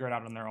going to figure it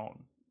out on their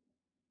own,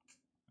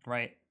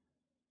 right?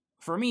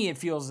 For me, it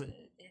feels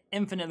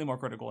infinitely more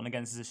critical, and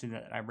again, this is an issue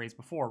that I raised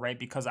before, right?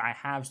 Because I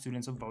have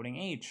students of voting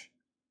age.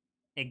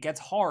 It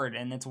gets hard,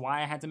 and that's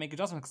why I had to make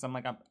adjustments, because I'm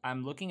like,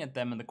 I'm looking at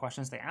them and the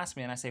questions they ask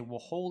me, and I say, well,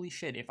 holy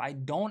shit, if I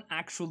don't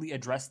actually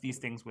address these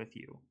things with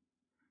you,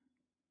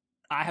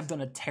 I have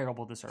done a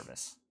terrible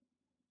disservice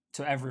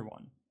to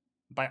everyone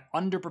by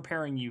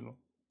underpreparing you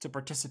to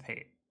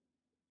participate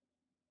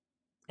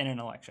in an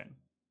election.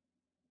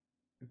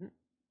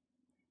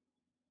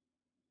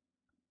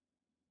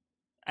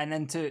 And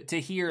then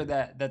to hear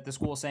that the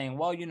school is saying,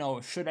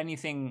 well, should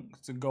anything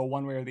to go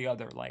one way or the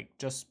other, like,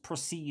 just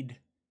proceed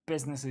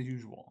business as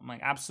usual. I'm like,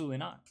 absolutely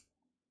not.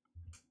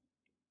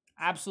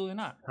 Absolutely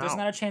not. There's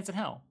not a chance in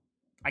hell.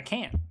 I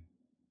can't.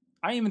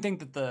 I don't even think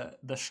that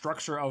the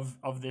structure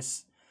of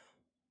this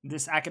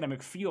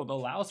academic field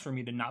allows for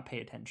me to not pay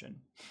attention.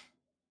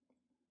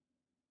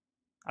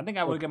 I think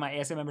I would get my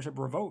ASA membership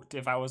revoked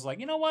if I was like,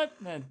 you know what?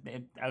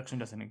 Election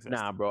doesn't exist.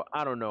 Nah, bro.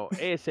 I don't know.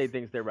 ASA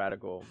thinks they're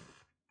radical.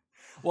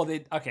 Well,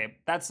 we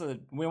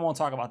won't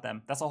talk about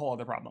them. That's a whole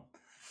other problem.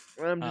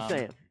 I'm just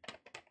saying.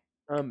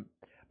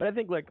 But I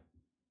think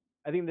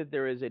that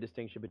there is a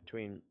distinction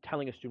between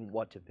telling a student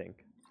what to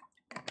think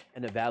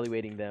and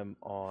evaluating them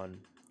on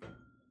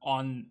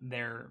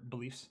their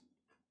beliefs.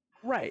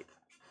 Right.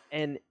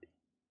 And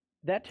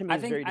that to me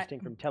is very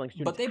distinct from telling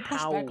students. But they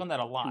push back on that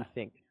a lot. To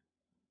think.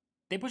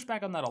 They push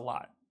back on that a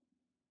lot.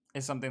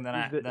 Is something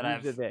that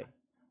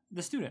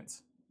the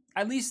students,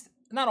 at least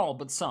not all,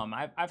 but some.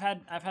 I've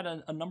had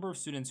a number of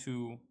students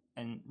who,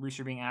 and Reece,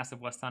 you're being asked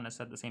if Weston has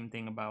said the same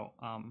thing about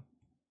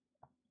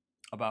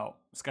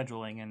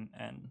scheduling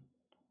and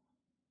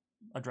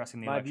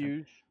addressing the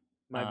election.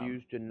 My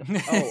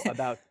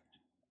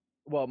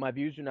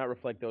views do not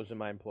reflect those of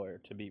my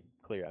employer. To be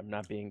clear, I'm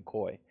not being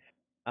coy.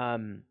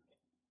 So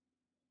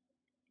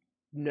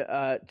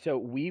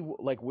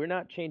we're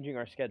not changing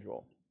our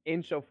schedule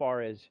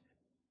insofar as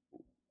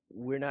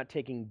we're not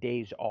taking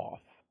days off,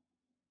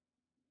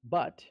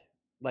 but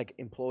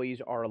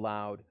employees are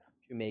allowed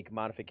to make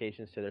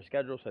modifications to their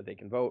schedule so that they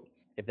can vote.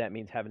 If that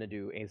means having to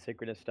do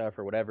asynchronous stuff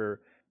or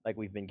whatever,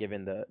 we've been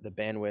given the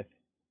bandwidth.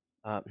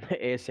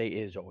 ASA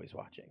is always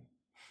watching.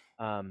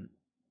 I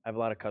have a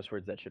lot of cuss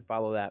words that should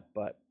follow that,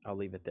 but I'll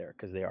leave it there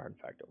because they are in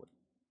fact always.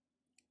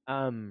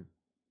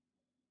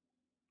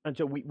 And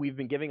so we've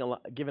been given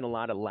a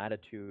lot of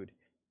latitude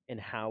in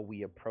how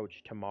we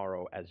approach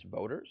tomorrow as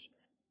voters.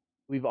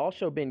 We've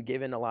also been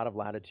given a lot of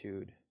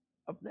latitude,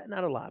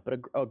 not a lot, but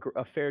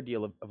a fair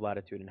deal of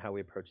latitude in how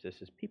we approach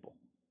this as people,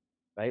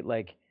 right?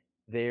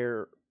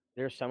 There's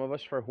some of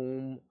us for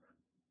whom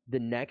the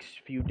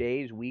next few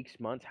days, weeks,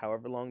 months,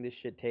 however long this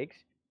shit takes,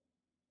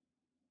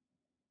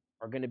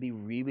 are going to be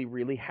really,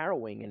 really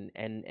harrowing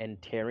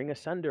and tearing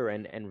asunder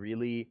and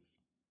really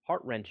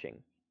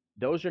heart-wrenching.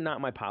 Those are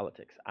not my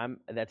politics.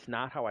 That's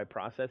not how I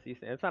process these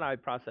things. That's not how I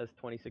processed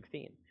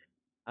 2016.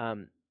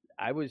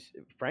 I was,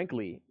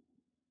 frankly,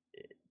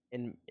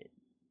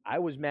 I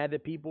was mad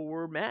that people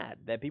were mad,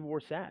 that people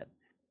were sad.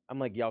 I'm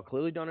like, y'all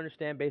clearly don't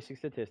understand basic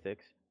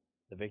statistics.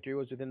 The victory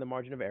was within the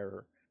margin of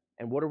error.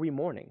 And what are we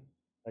mourning?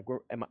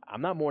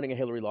 I'm not mourning a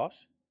Hillary loss.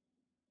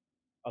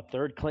 A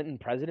third Clinton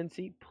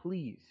presidency?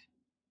 Please.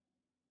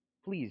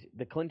 please,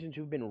 the Clintons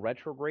who've been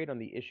retrograde on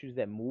the issues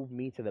that move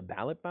me to the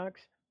ballot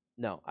box,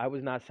 no, I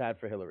was not sad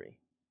for Hillary.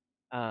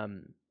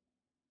 Um,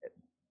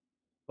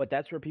 but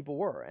that's where people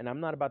were, and I'm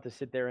not about to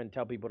sit there and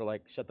tell people to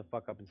like shut the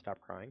fuck up and stop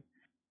crying.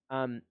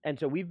 And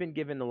so we've been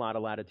given a lot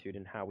of latitude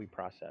in how we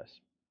process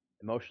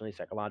emotionally,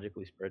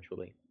 psychologically,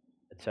 spiritually,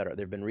 etc.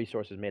 There have been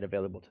resources made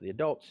available to the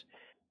adults.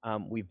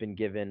 We've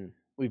been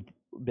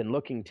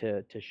looking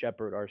to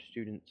shepherd our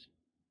students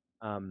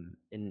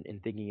in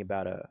thinking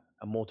about a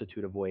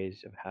multitude of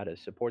ways of how to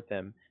support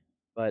them.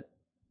 But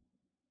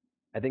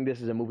I think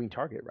this is a moving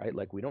target, right?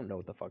 Like we don't know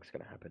what the fuck's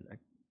gonna happen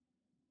next.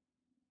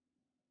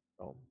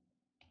 So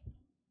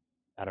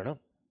I don't know.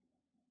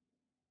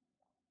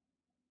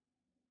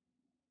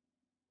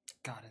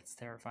 God, it's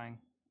terrifying.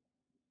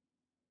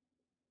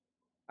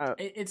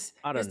 It's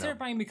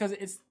terrifying because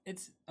it's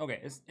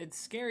okay. It's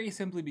scary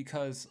simply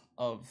because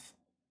of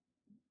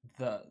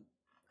I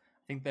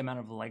think the amount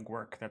of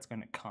legwork that's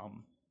going to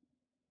come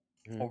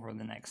over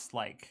the next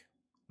like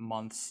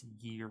months,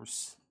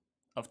 years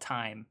of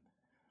time.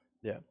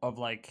 Yeah. Of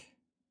like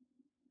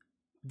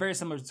very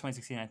similar to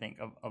 2016, I think,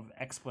 of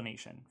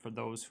explanation for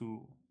those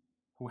who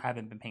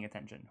haven't been paying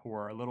attention, who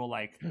are a little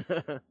like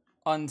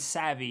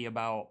unsavvy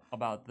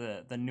about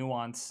the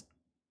nuance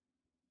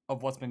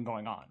of what's been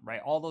going on,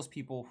 right? All those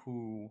people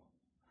who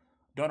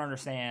don't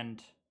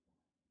understand,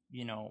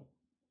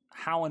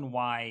 how and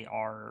why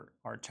our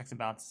checks and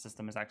balance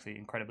system is actually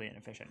incredibly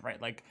inefficient,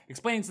 right? Like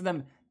explaining to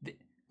them,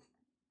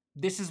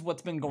 this is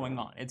what's been going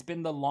on. It's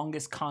been the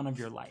longest con of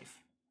your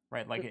life,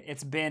 right? Like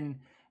it's been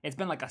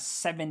like a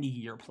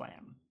 70-year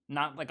plan,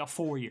 not like a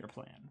 4-year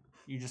plan.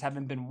 You just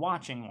haven't been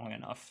watching long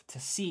enough to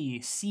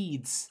see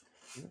seeds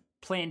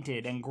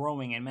planted and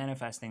growing and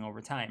manifesting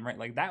over time, right?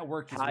 Like that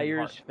work is really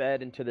hard. Tires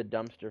fed into the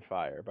dumpster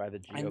fire by the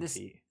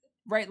GOP.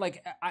 Right,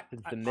 like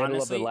it's the middle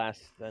honestly, of the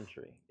last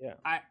century. Yeah,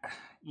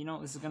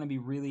 this is gonna be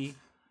really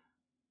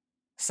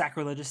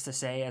sacrilegious to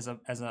say as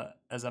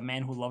a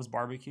man who loves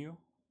barbecue,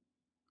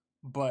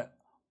 but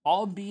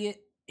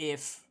albeit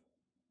if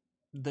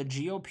the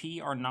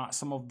GOP are not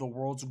some of the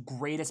world's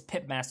greatest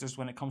pitmasters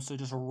when it comes to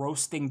just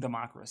roasting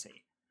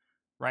democracy,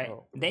 right?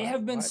 They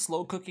have been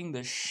slow cooking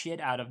the shit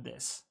out of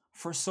this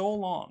for so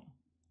long.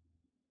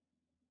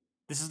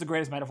 This is the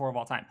greatest metaphor of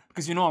all time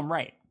because I'm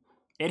right.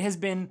 It has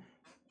been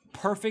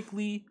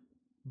perfectly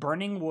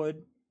burning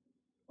wood,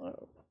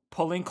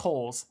 pulling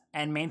coals,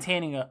 and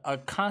maintaining a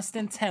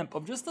constant temp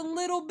of just a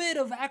little bit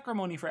of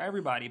acrimony for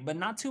everybody, but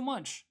not too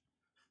much.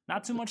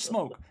 Not too much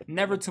smoke.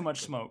 Never too much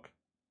smoke.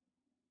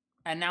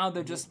 And now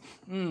they're just,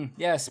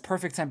 yes,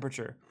 perfect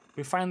temperature.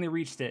 We finally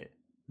reached it.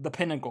 The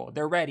pinnacle.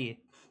 They're ready.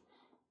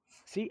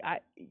 See,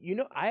 I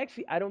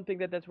don't think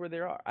that that's where they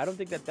are. I don't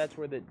think that that's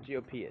where the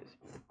GOP is.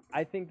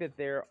 I think that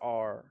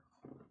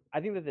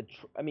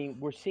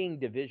we're seeing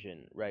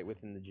division, right,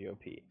 within the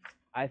GOP.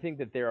 I think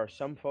that there are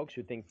some folks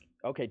who think,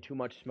 okay, too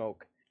much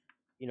smoke,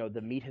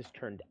 the meat has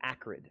turned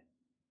acrid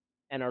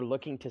and are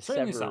looking to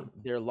sever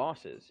their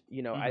losses.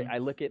 I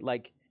look at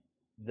like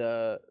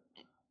the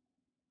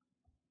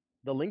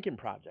Lincoln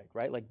Project,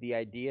 right? Like the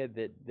idea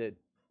that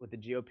what the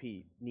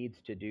GOP needs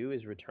to do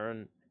is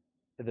return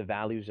to the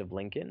values of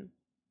Lincoln.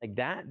 Like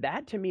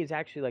that to me is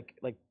actually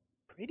like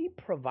pretty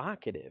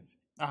provocative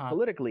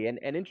politically and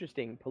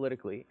interesting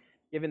politically,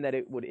 given that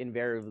it would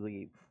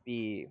invariably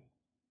be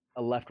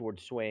a leftward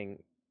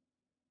swing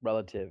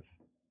relative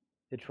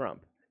to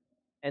Trump.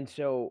 And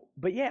so,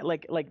 but yeah,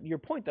 like your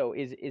point though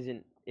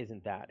isn't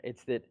that.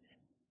 It's that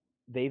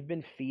they've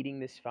been feeding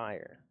this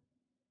fire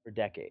for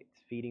decades.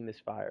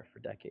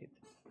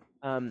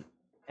 And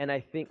I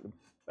think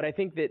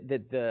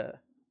that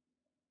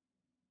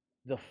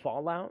the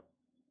fallout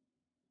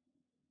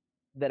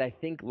that I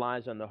think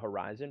lies on the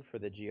horizon for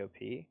the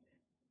GOP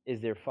is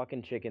their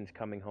fucking chickens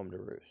coming home to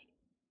roost.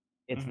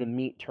 It's the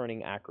meat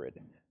turning acrid,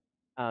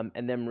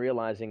 and them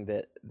realizing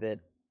that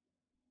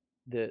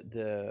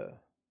the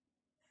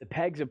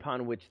pegs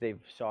upon which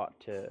they've sought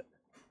to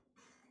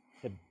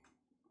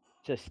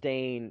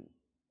sustain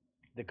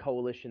the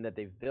coalition that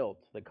they've built,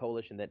 the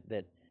coalition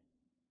that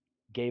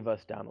gave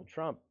us Donald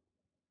Trump,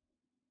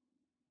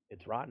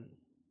 it's rotten.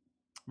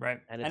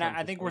 Right. And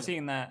I think we're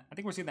seeing that. I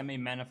think we're seeing that may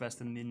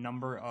manifest in the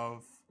number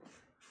of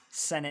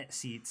Senate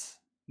seats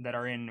that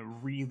are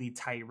in really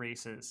tight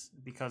races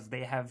because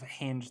they have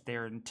hinged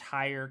their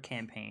entire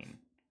campaign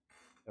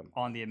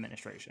on the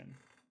administration,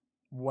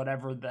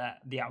 whatever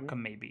the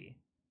outcome may be.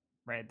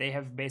 Right. They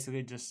have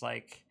basically just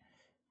like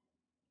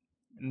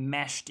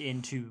meshed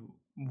into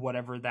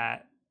whatever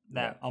that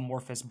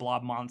amorphous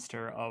blob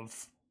monster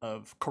of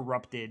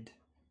corrupted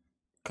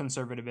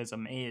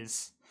conservatism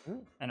is.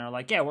 And are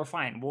like, yeah, we're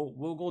fine.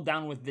 We'll go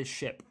down with this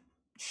ship,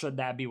 should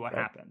that be what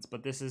happens.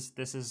 But this is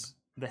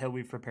the hill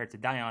we've prepared to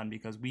die on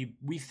because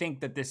we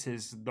think that this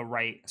is the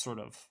right sort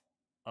of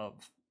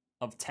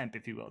temp,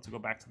 if you will, to go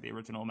back to the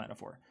original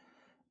metaphor.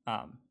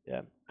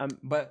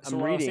 But so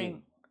I'm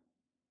reading.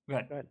 Go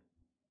ahead.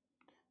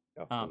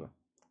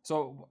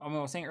 So I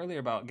was saying earlier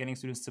about getting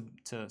students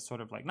to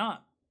sort of like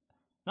not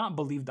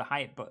believe the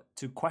hype, but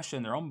to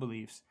question their own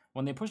beliefs.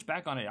 When they push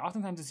back on it,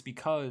 oftentimes it's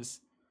because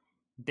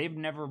they've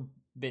never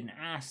been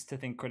asked to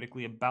think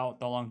critically about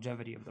the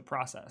longevity of the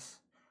process.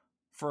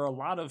 For a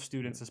lot of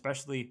students,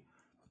 especially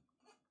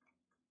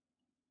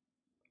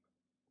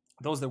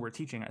those that we're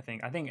teaching, I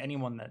think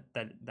anyone that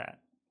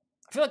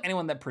I feel like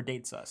anyone that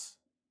predates us,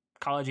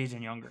 college age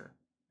and younger,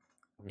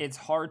 it's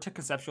hard to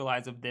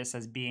conceptualize of this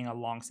as being a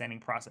long-standing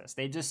process.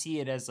 They just see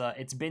it as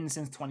it's been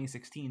since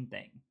 2016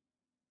 thing.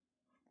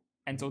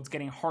 And so it's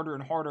getting harder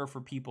and harder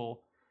for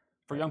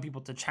young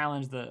people to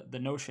challenge the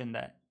notion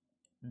that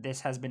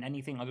this has been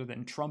anything other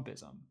than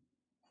Trumpism.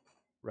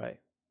 Right.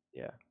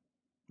 Yeah.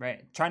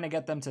 Right. Trying to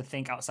get them to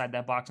think outside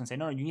that box and say,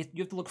 no, you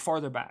have to look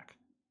farther back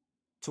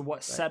to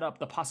what set up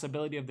the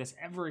possibility of this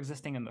ever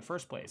existing in the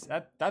first place.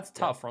 That's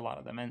tough for a lot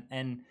of them.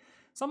 And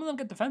some of them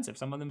get defensive.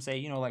 Some of them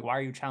say, like, why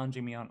are you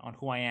challenging me on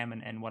who I am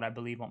and what I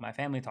believe, what my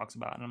family talks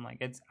about? And I'm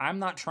like, I'm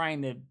not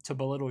trying to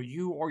belittle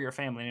you or your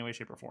family in any way,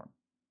 shape, or form.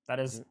 That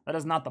is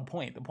not the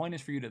point. The point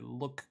is for you to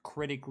look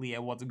critically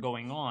at what's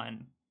going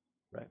on.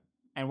 Right.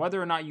 And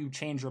whether or not you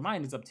change your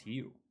mind is up to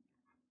you.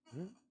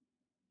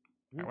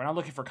 Right, we're not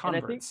looking for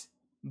converts,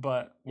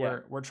 but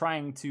we're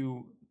trying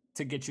to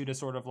get you to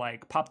sort of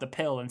like pop the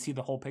pill and see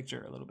the whole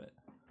picture a little bit.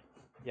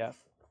 Yeah.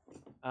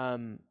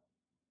 And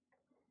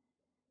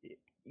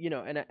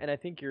I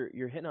think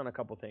you're hitting on a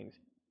couple things.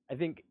 I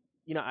think,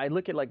 I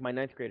look at like my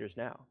ninth graders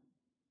now.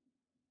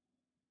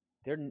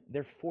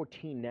 They're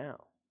 14 now.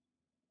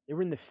 They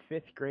were in the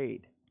 5th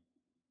grade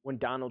when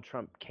Donald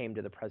Trump came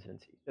to the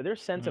presidency. So their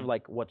sense of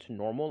like what's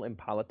normal in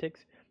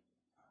politics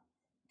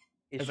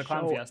is a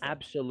clown fiesta.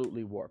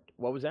 Absolutely warped.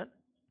 What was that?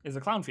 It's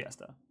a clown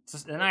fiesta. It's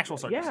just an actual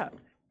circus.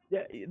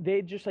 Yeah.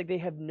 They just like, they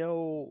have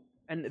no,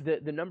 and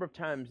the number of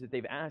times that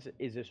they've asked,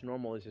 is this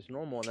normal? Is this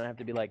normal? And I have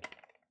to be like,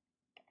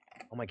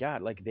 oh my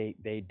God, like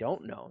they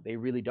don't know. They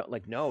really don't,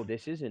 like, no,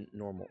 this isn't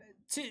normal.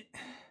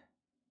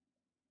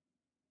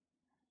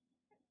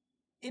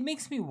 It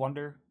makes me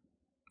wonder,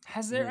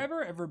 has there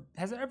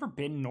ever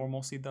been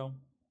normalcy though?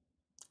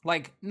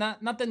 Like,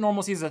 not that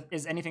normalcy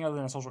is anything other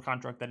than a social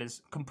contract that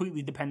is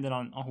completely dependent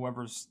on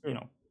whoever's,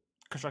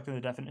 constructing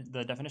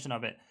the definition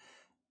of it.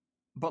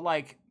 But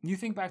like, you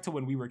think back to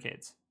when we were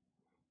kids,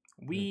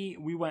 we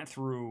went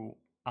through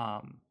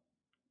the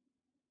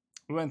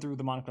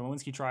Monica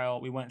Lewinsky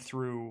trial. We went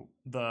through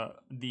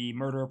the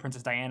murder of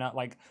Princess Diana.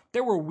 Like,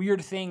 there were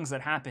weird things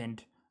that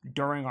happened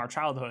during our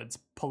childhoods,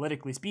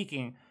 politically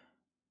speaking,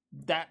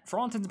 that for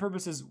all intents and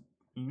purposes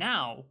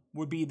now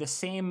would be the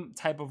same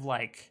type of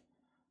like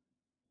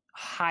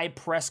high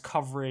press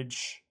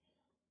coverage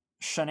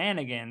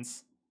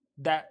shenanigans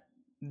that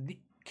the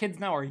kids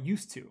now are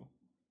used to.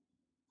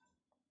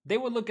 They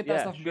would look at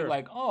that stuff and be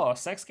like, oh,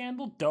 sex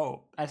scandal?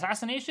 Dope.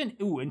 Assassination?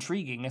 Ooh,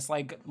 intriguing. It's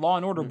like Law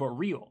and Order, but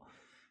real.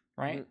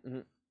 Right?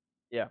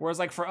 Yeah. Whereas,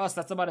 like, for us,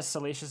 that's about as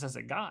salacious as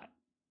it got.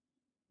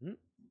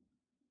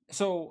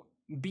 So,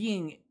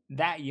 being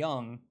that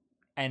young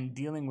and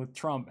dealing with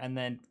Trump and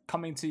then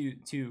coming to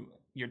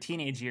your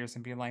teenage years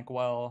and being like,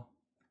 well,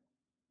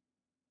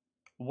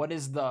 what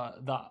is the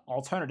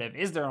alternative?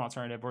 Is there an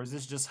alternative, or is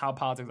this just how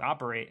politics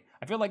operate?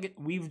 I feel like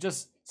we've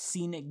just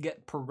seen it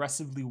get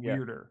progressively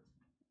weirder.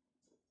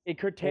 It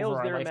curtails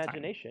their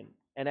imagination.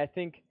 And I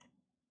think,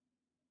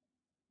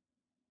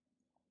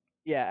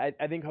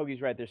 I think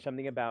Hoagie's right. There's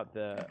something about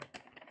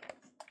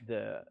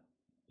the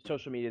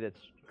social media that's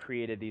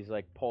created these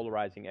like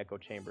polarizing echo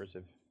chambers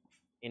of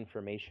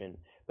information.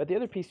 But the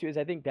other piece too is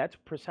I think that's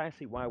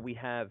precisely why we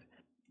have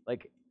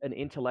like an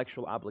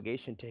intellectual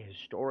obligation to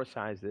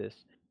historicize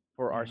this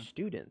for our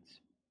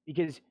students,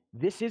 because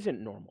this isn't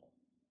normal.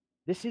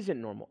 This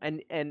isn't normal.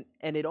 And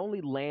it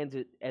only lands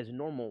it as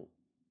normal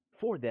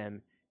for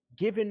them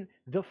given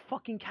the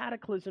fucking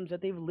cataclysms that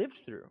they've lived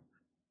through,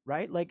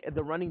 right? Like,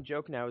 the running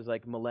joke now is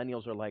like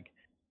millennials are like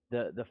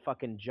the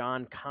fucking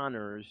John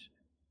Connors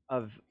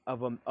of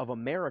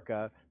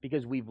America,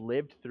 because we've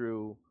lived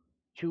through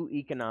 2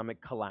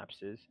 economic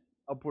collapses.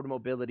 Upward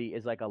mobility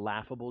is like a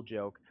laughable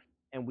joke,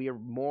 and we are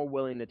more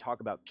willing to talk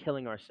about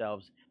killing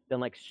ourselves than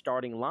like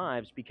starting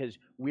lives, because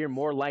we're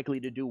more likely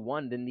to do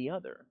one than the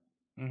other.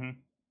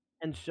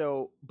 And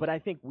so, but I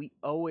think we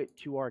owe it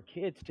to our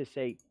kids to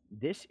say,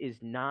 this is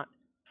not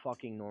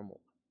fucking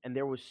normal. And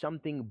there was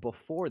something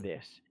before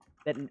this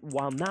that,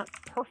 while not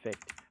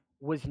perfect,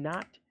 was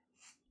not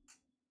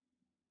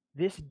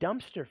this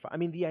dumpster fire. I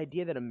mean, the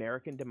idea that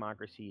American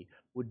democracy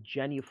would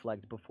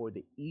genuflect before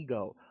the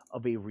ego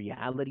of a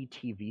reality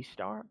TV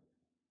star,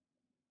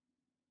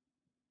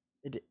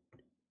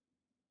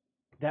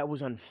 that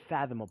was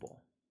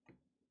unfathomable.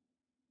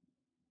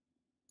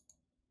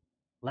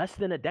 Less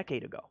than a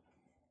decade ago.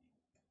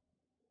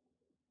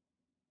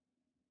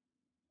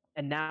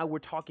 And now we're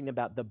talking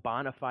about the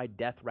bona fide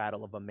death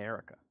rattle of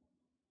America.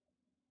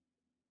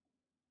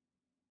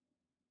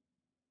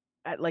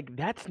 Like,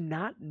 that's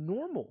not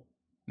normal.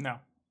 No.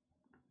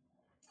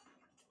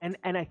 And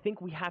I think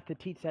we have to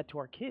teach that to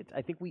our kids.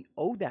 I think we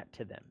owe that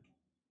to them.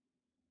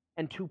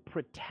 And to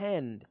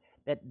pretend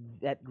that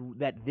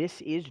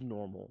this is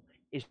normal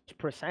is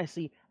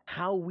precisely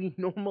how we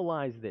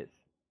normalize this.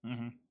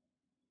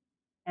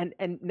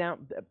 And now,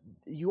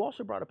 you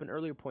also brought up an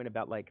earlier point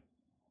about like,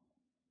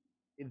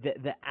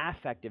 the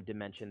affective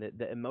dimension,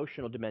 the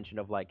emotional dimension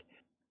of like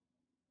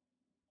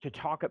to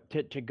talk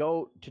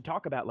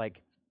about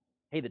like,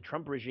 hey, the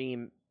Trump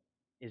regime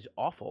is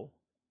awful.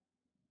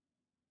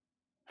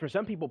 For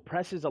some people,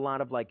 presses a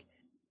lot of like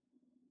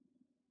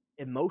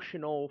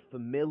emotional,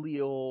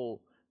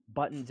 familial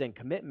buttons and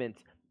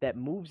commitments that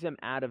moves them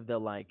out of the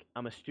like,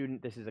 I'm a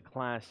student, this is a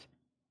class,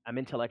 I'm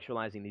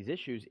intellectualizing these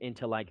issues,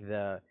 into like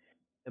the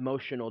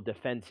emotional,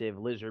 defensive,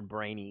 lizard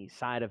brainy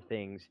side of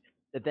things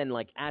that then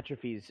like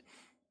atrophies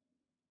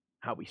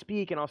how we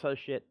speak and all sort of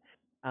shit,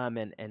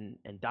 and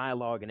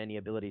dialogue and any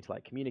ability to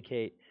like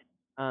communicate.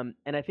 And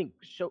I think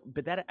so,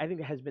 but that I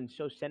think has been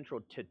so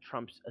central to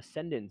Trump's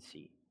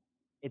ascendancy.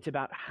 It's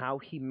about how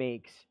he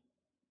makes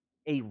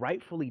a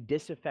rightfully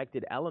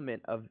disaffected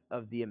element of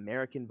the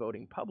American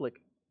voting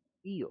public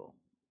feel.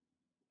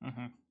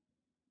 Mm-hmm.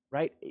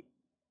 Right?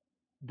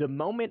 The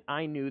moment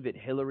I knew that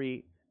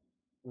Hillary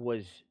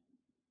was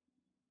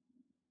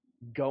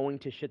going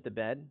to shit the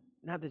bed,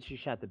 not that she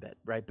shot the bed,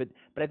 right? But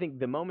I think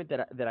the moment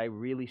that I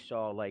really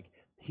saw like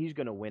he's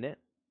going to win it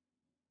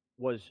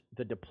was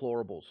the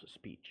deplorables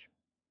speech,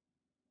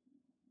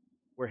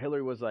 where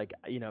Hillary was like,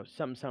 you know,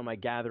 some I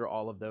gather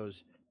all of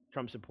those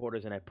Trump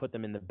supporters and I put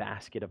them in the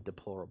basket of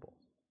deplorables.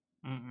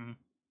 Mm-mm.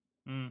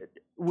 Mm.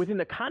 Within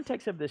the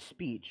context of this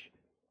speech,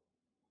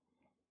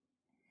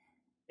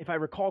 if I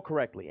recall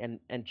correctly,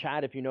 and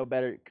Chad, if you know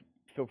better,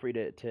 feel free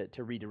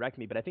to redirect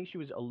me, but I think she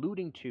was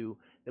alluding to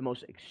the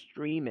most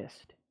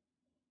extremist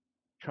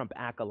Trump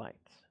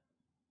acolytes,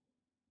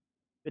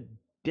 the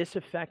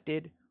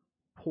disaffected,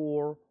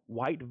 poor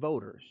white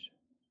voters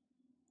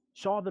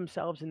saw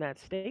themselves in that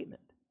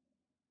statement.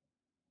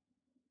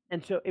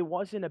 And so it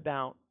wasn't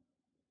about,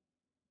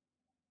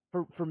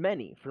 for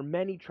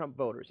many Trump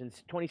voters, in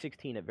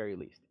 2016 at very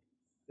least,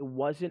 it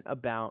wasn't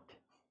about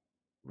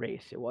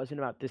race. It wasn't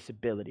about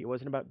disability. It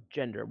wasn't about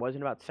gender. It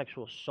wasn't about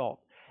sexual assault.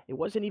 It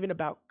wasn't even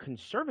about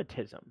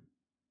conservatism.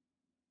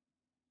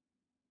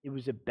 It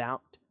was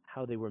about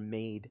how they were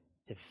made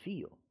to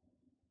feel.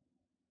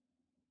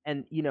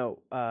 And, you know,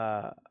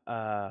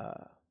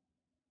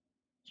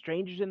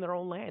 Strangers in Their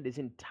Own Land is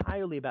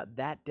entirely about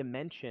that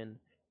dimension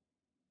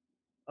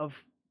of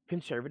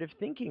conservative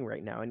thinking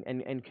right now,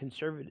 and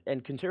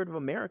conservative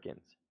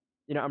Americans.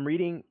 You know, I'm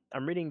reading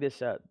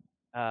this.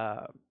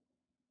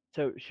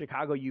 So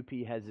Chicago UP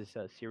has this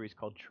series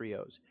called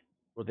Trios,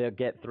 where they'll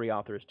get 3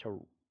 authors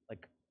to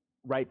like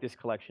write this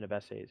collection of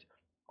essays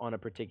on a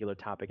particular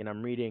topic, and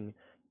I'm reading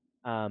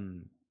the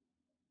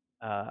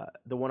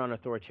one on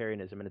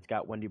authoritarianism, and it's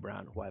got Wendy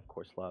Brown, who I of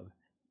course love,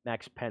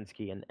 Max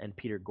Pensky, and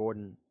Peter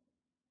Gordon.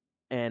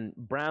 And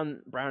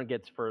Brown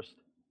gets first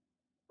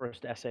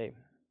essay,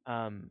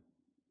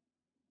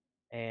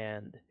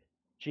 and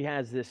she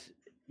has this,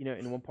 you know,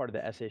 in one part of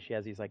the essay she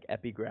has these like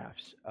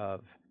epigraphs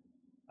of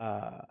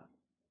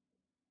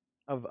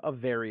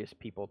various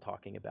people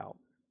talking about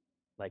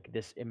like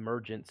this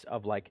emergence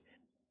of like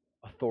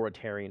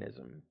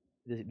authoritarianism,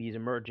 these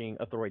emerging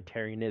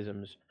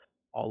authoritarianisms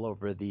all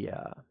over the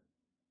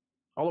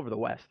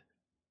West.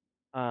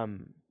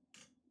 And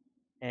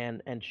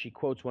she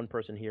quotes one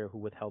person here who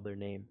withheld their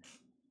name.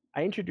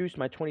 I introduced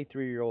my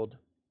 23-year-old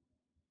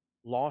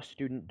law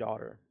student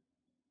daughter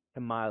to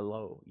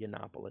Milo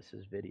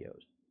Yiannopoulos'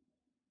 videos.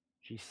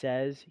 She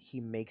says he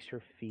makes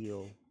her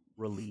feel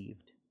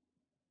relieved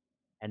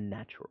and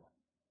natural.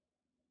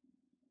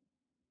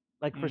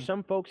 Like for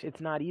some folks,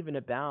 it's not even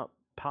about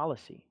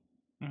policy.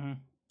 Mm-hmm.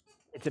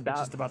 It's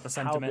about the how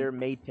sentiment. they're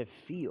made to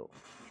feel.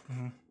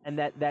 Mm-hmm. And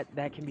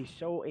that can be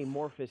so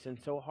amorphous and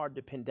so hard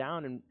to pin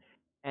down.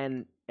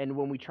 And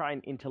when we try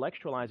and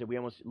intellectualize it, we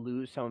almost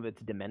lose some of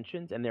its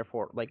dimensions, and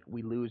therefore, like,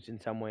 we lose in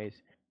some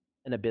ways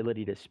an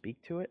ability to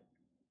speak to it.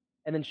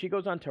 And then she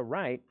goes on to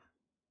write,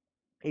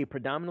 a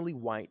predominantly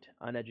white,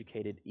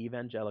 uneducated,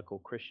 evangelical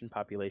Christian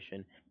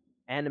population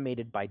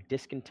animated by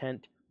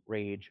discontent,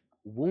 rage,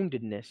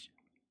 woundedness,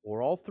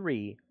 or all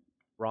three,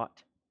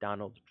 brought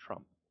Donald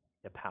Trump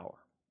to power.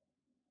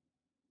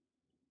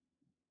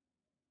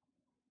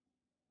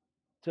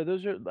 So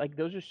those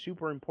are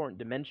super important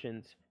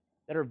dimensions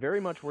that are very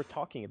much worth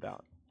talking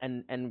about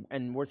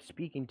and worth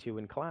speaking to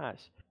in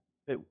class.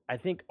 But I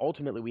think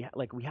ultimately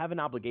we have an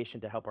obligation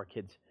to help our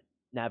kids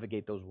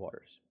navigate those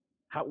waters,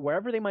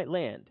 wherever they might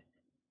land.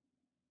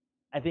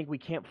 I think we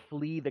can't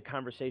flee the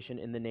conversation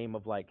in the name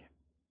of like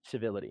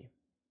civility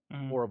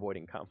or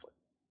avoiding conflict.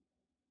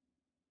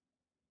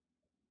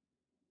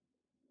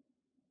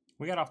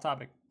 We got off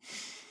topic.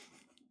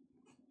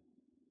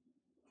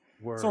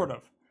 Word. Sort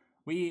of.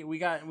 We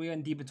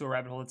went deep into a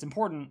rabbit hole. It's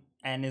important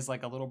and is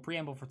like a little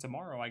preamble for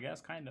tomorrow, I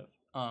guess, kind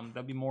of.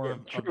 There'll be more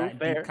of that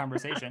deep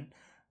conversation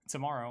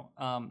tomorrow.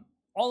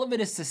 All of it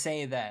is to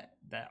say that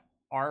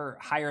our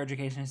higher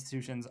education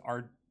institutions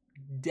are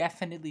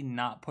definitely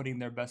not putting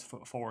their best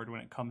foot forward when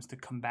it comes to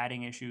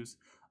combating issues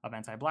of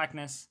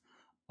anti-Blackness,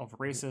 of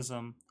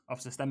racism, of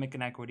systemic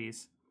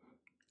inequities,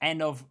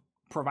 and of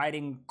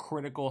providing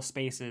critical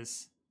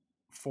spaces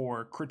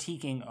for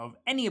critiquing of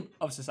any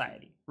of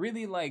society.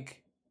 Really,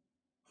 like,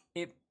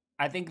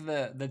 I think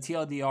the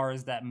TLDR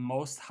is that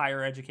most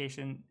higher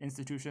education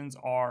institutions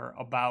are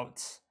about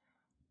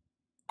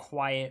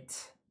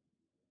quiet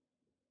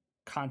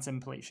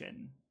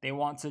contemplation. They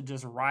want to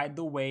just ride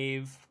the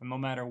wave no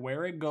matter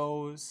where it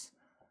goes.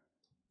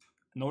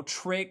 No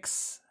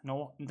tricks,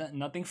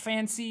 nothing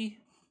fancy.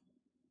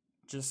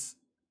 Just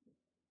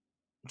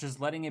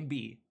letting it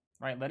be,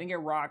 right? Letting it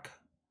rock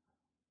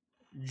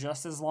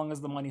just as long as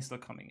the money's still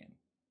coming in.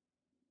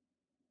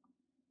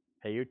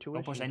 Pay your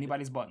tuition. Don't push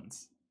anybody's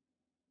buttons.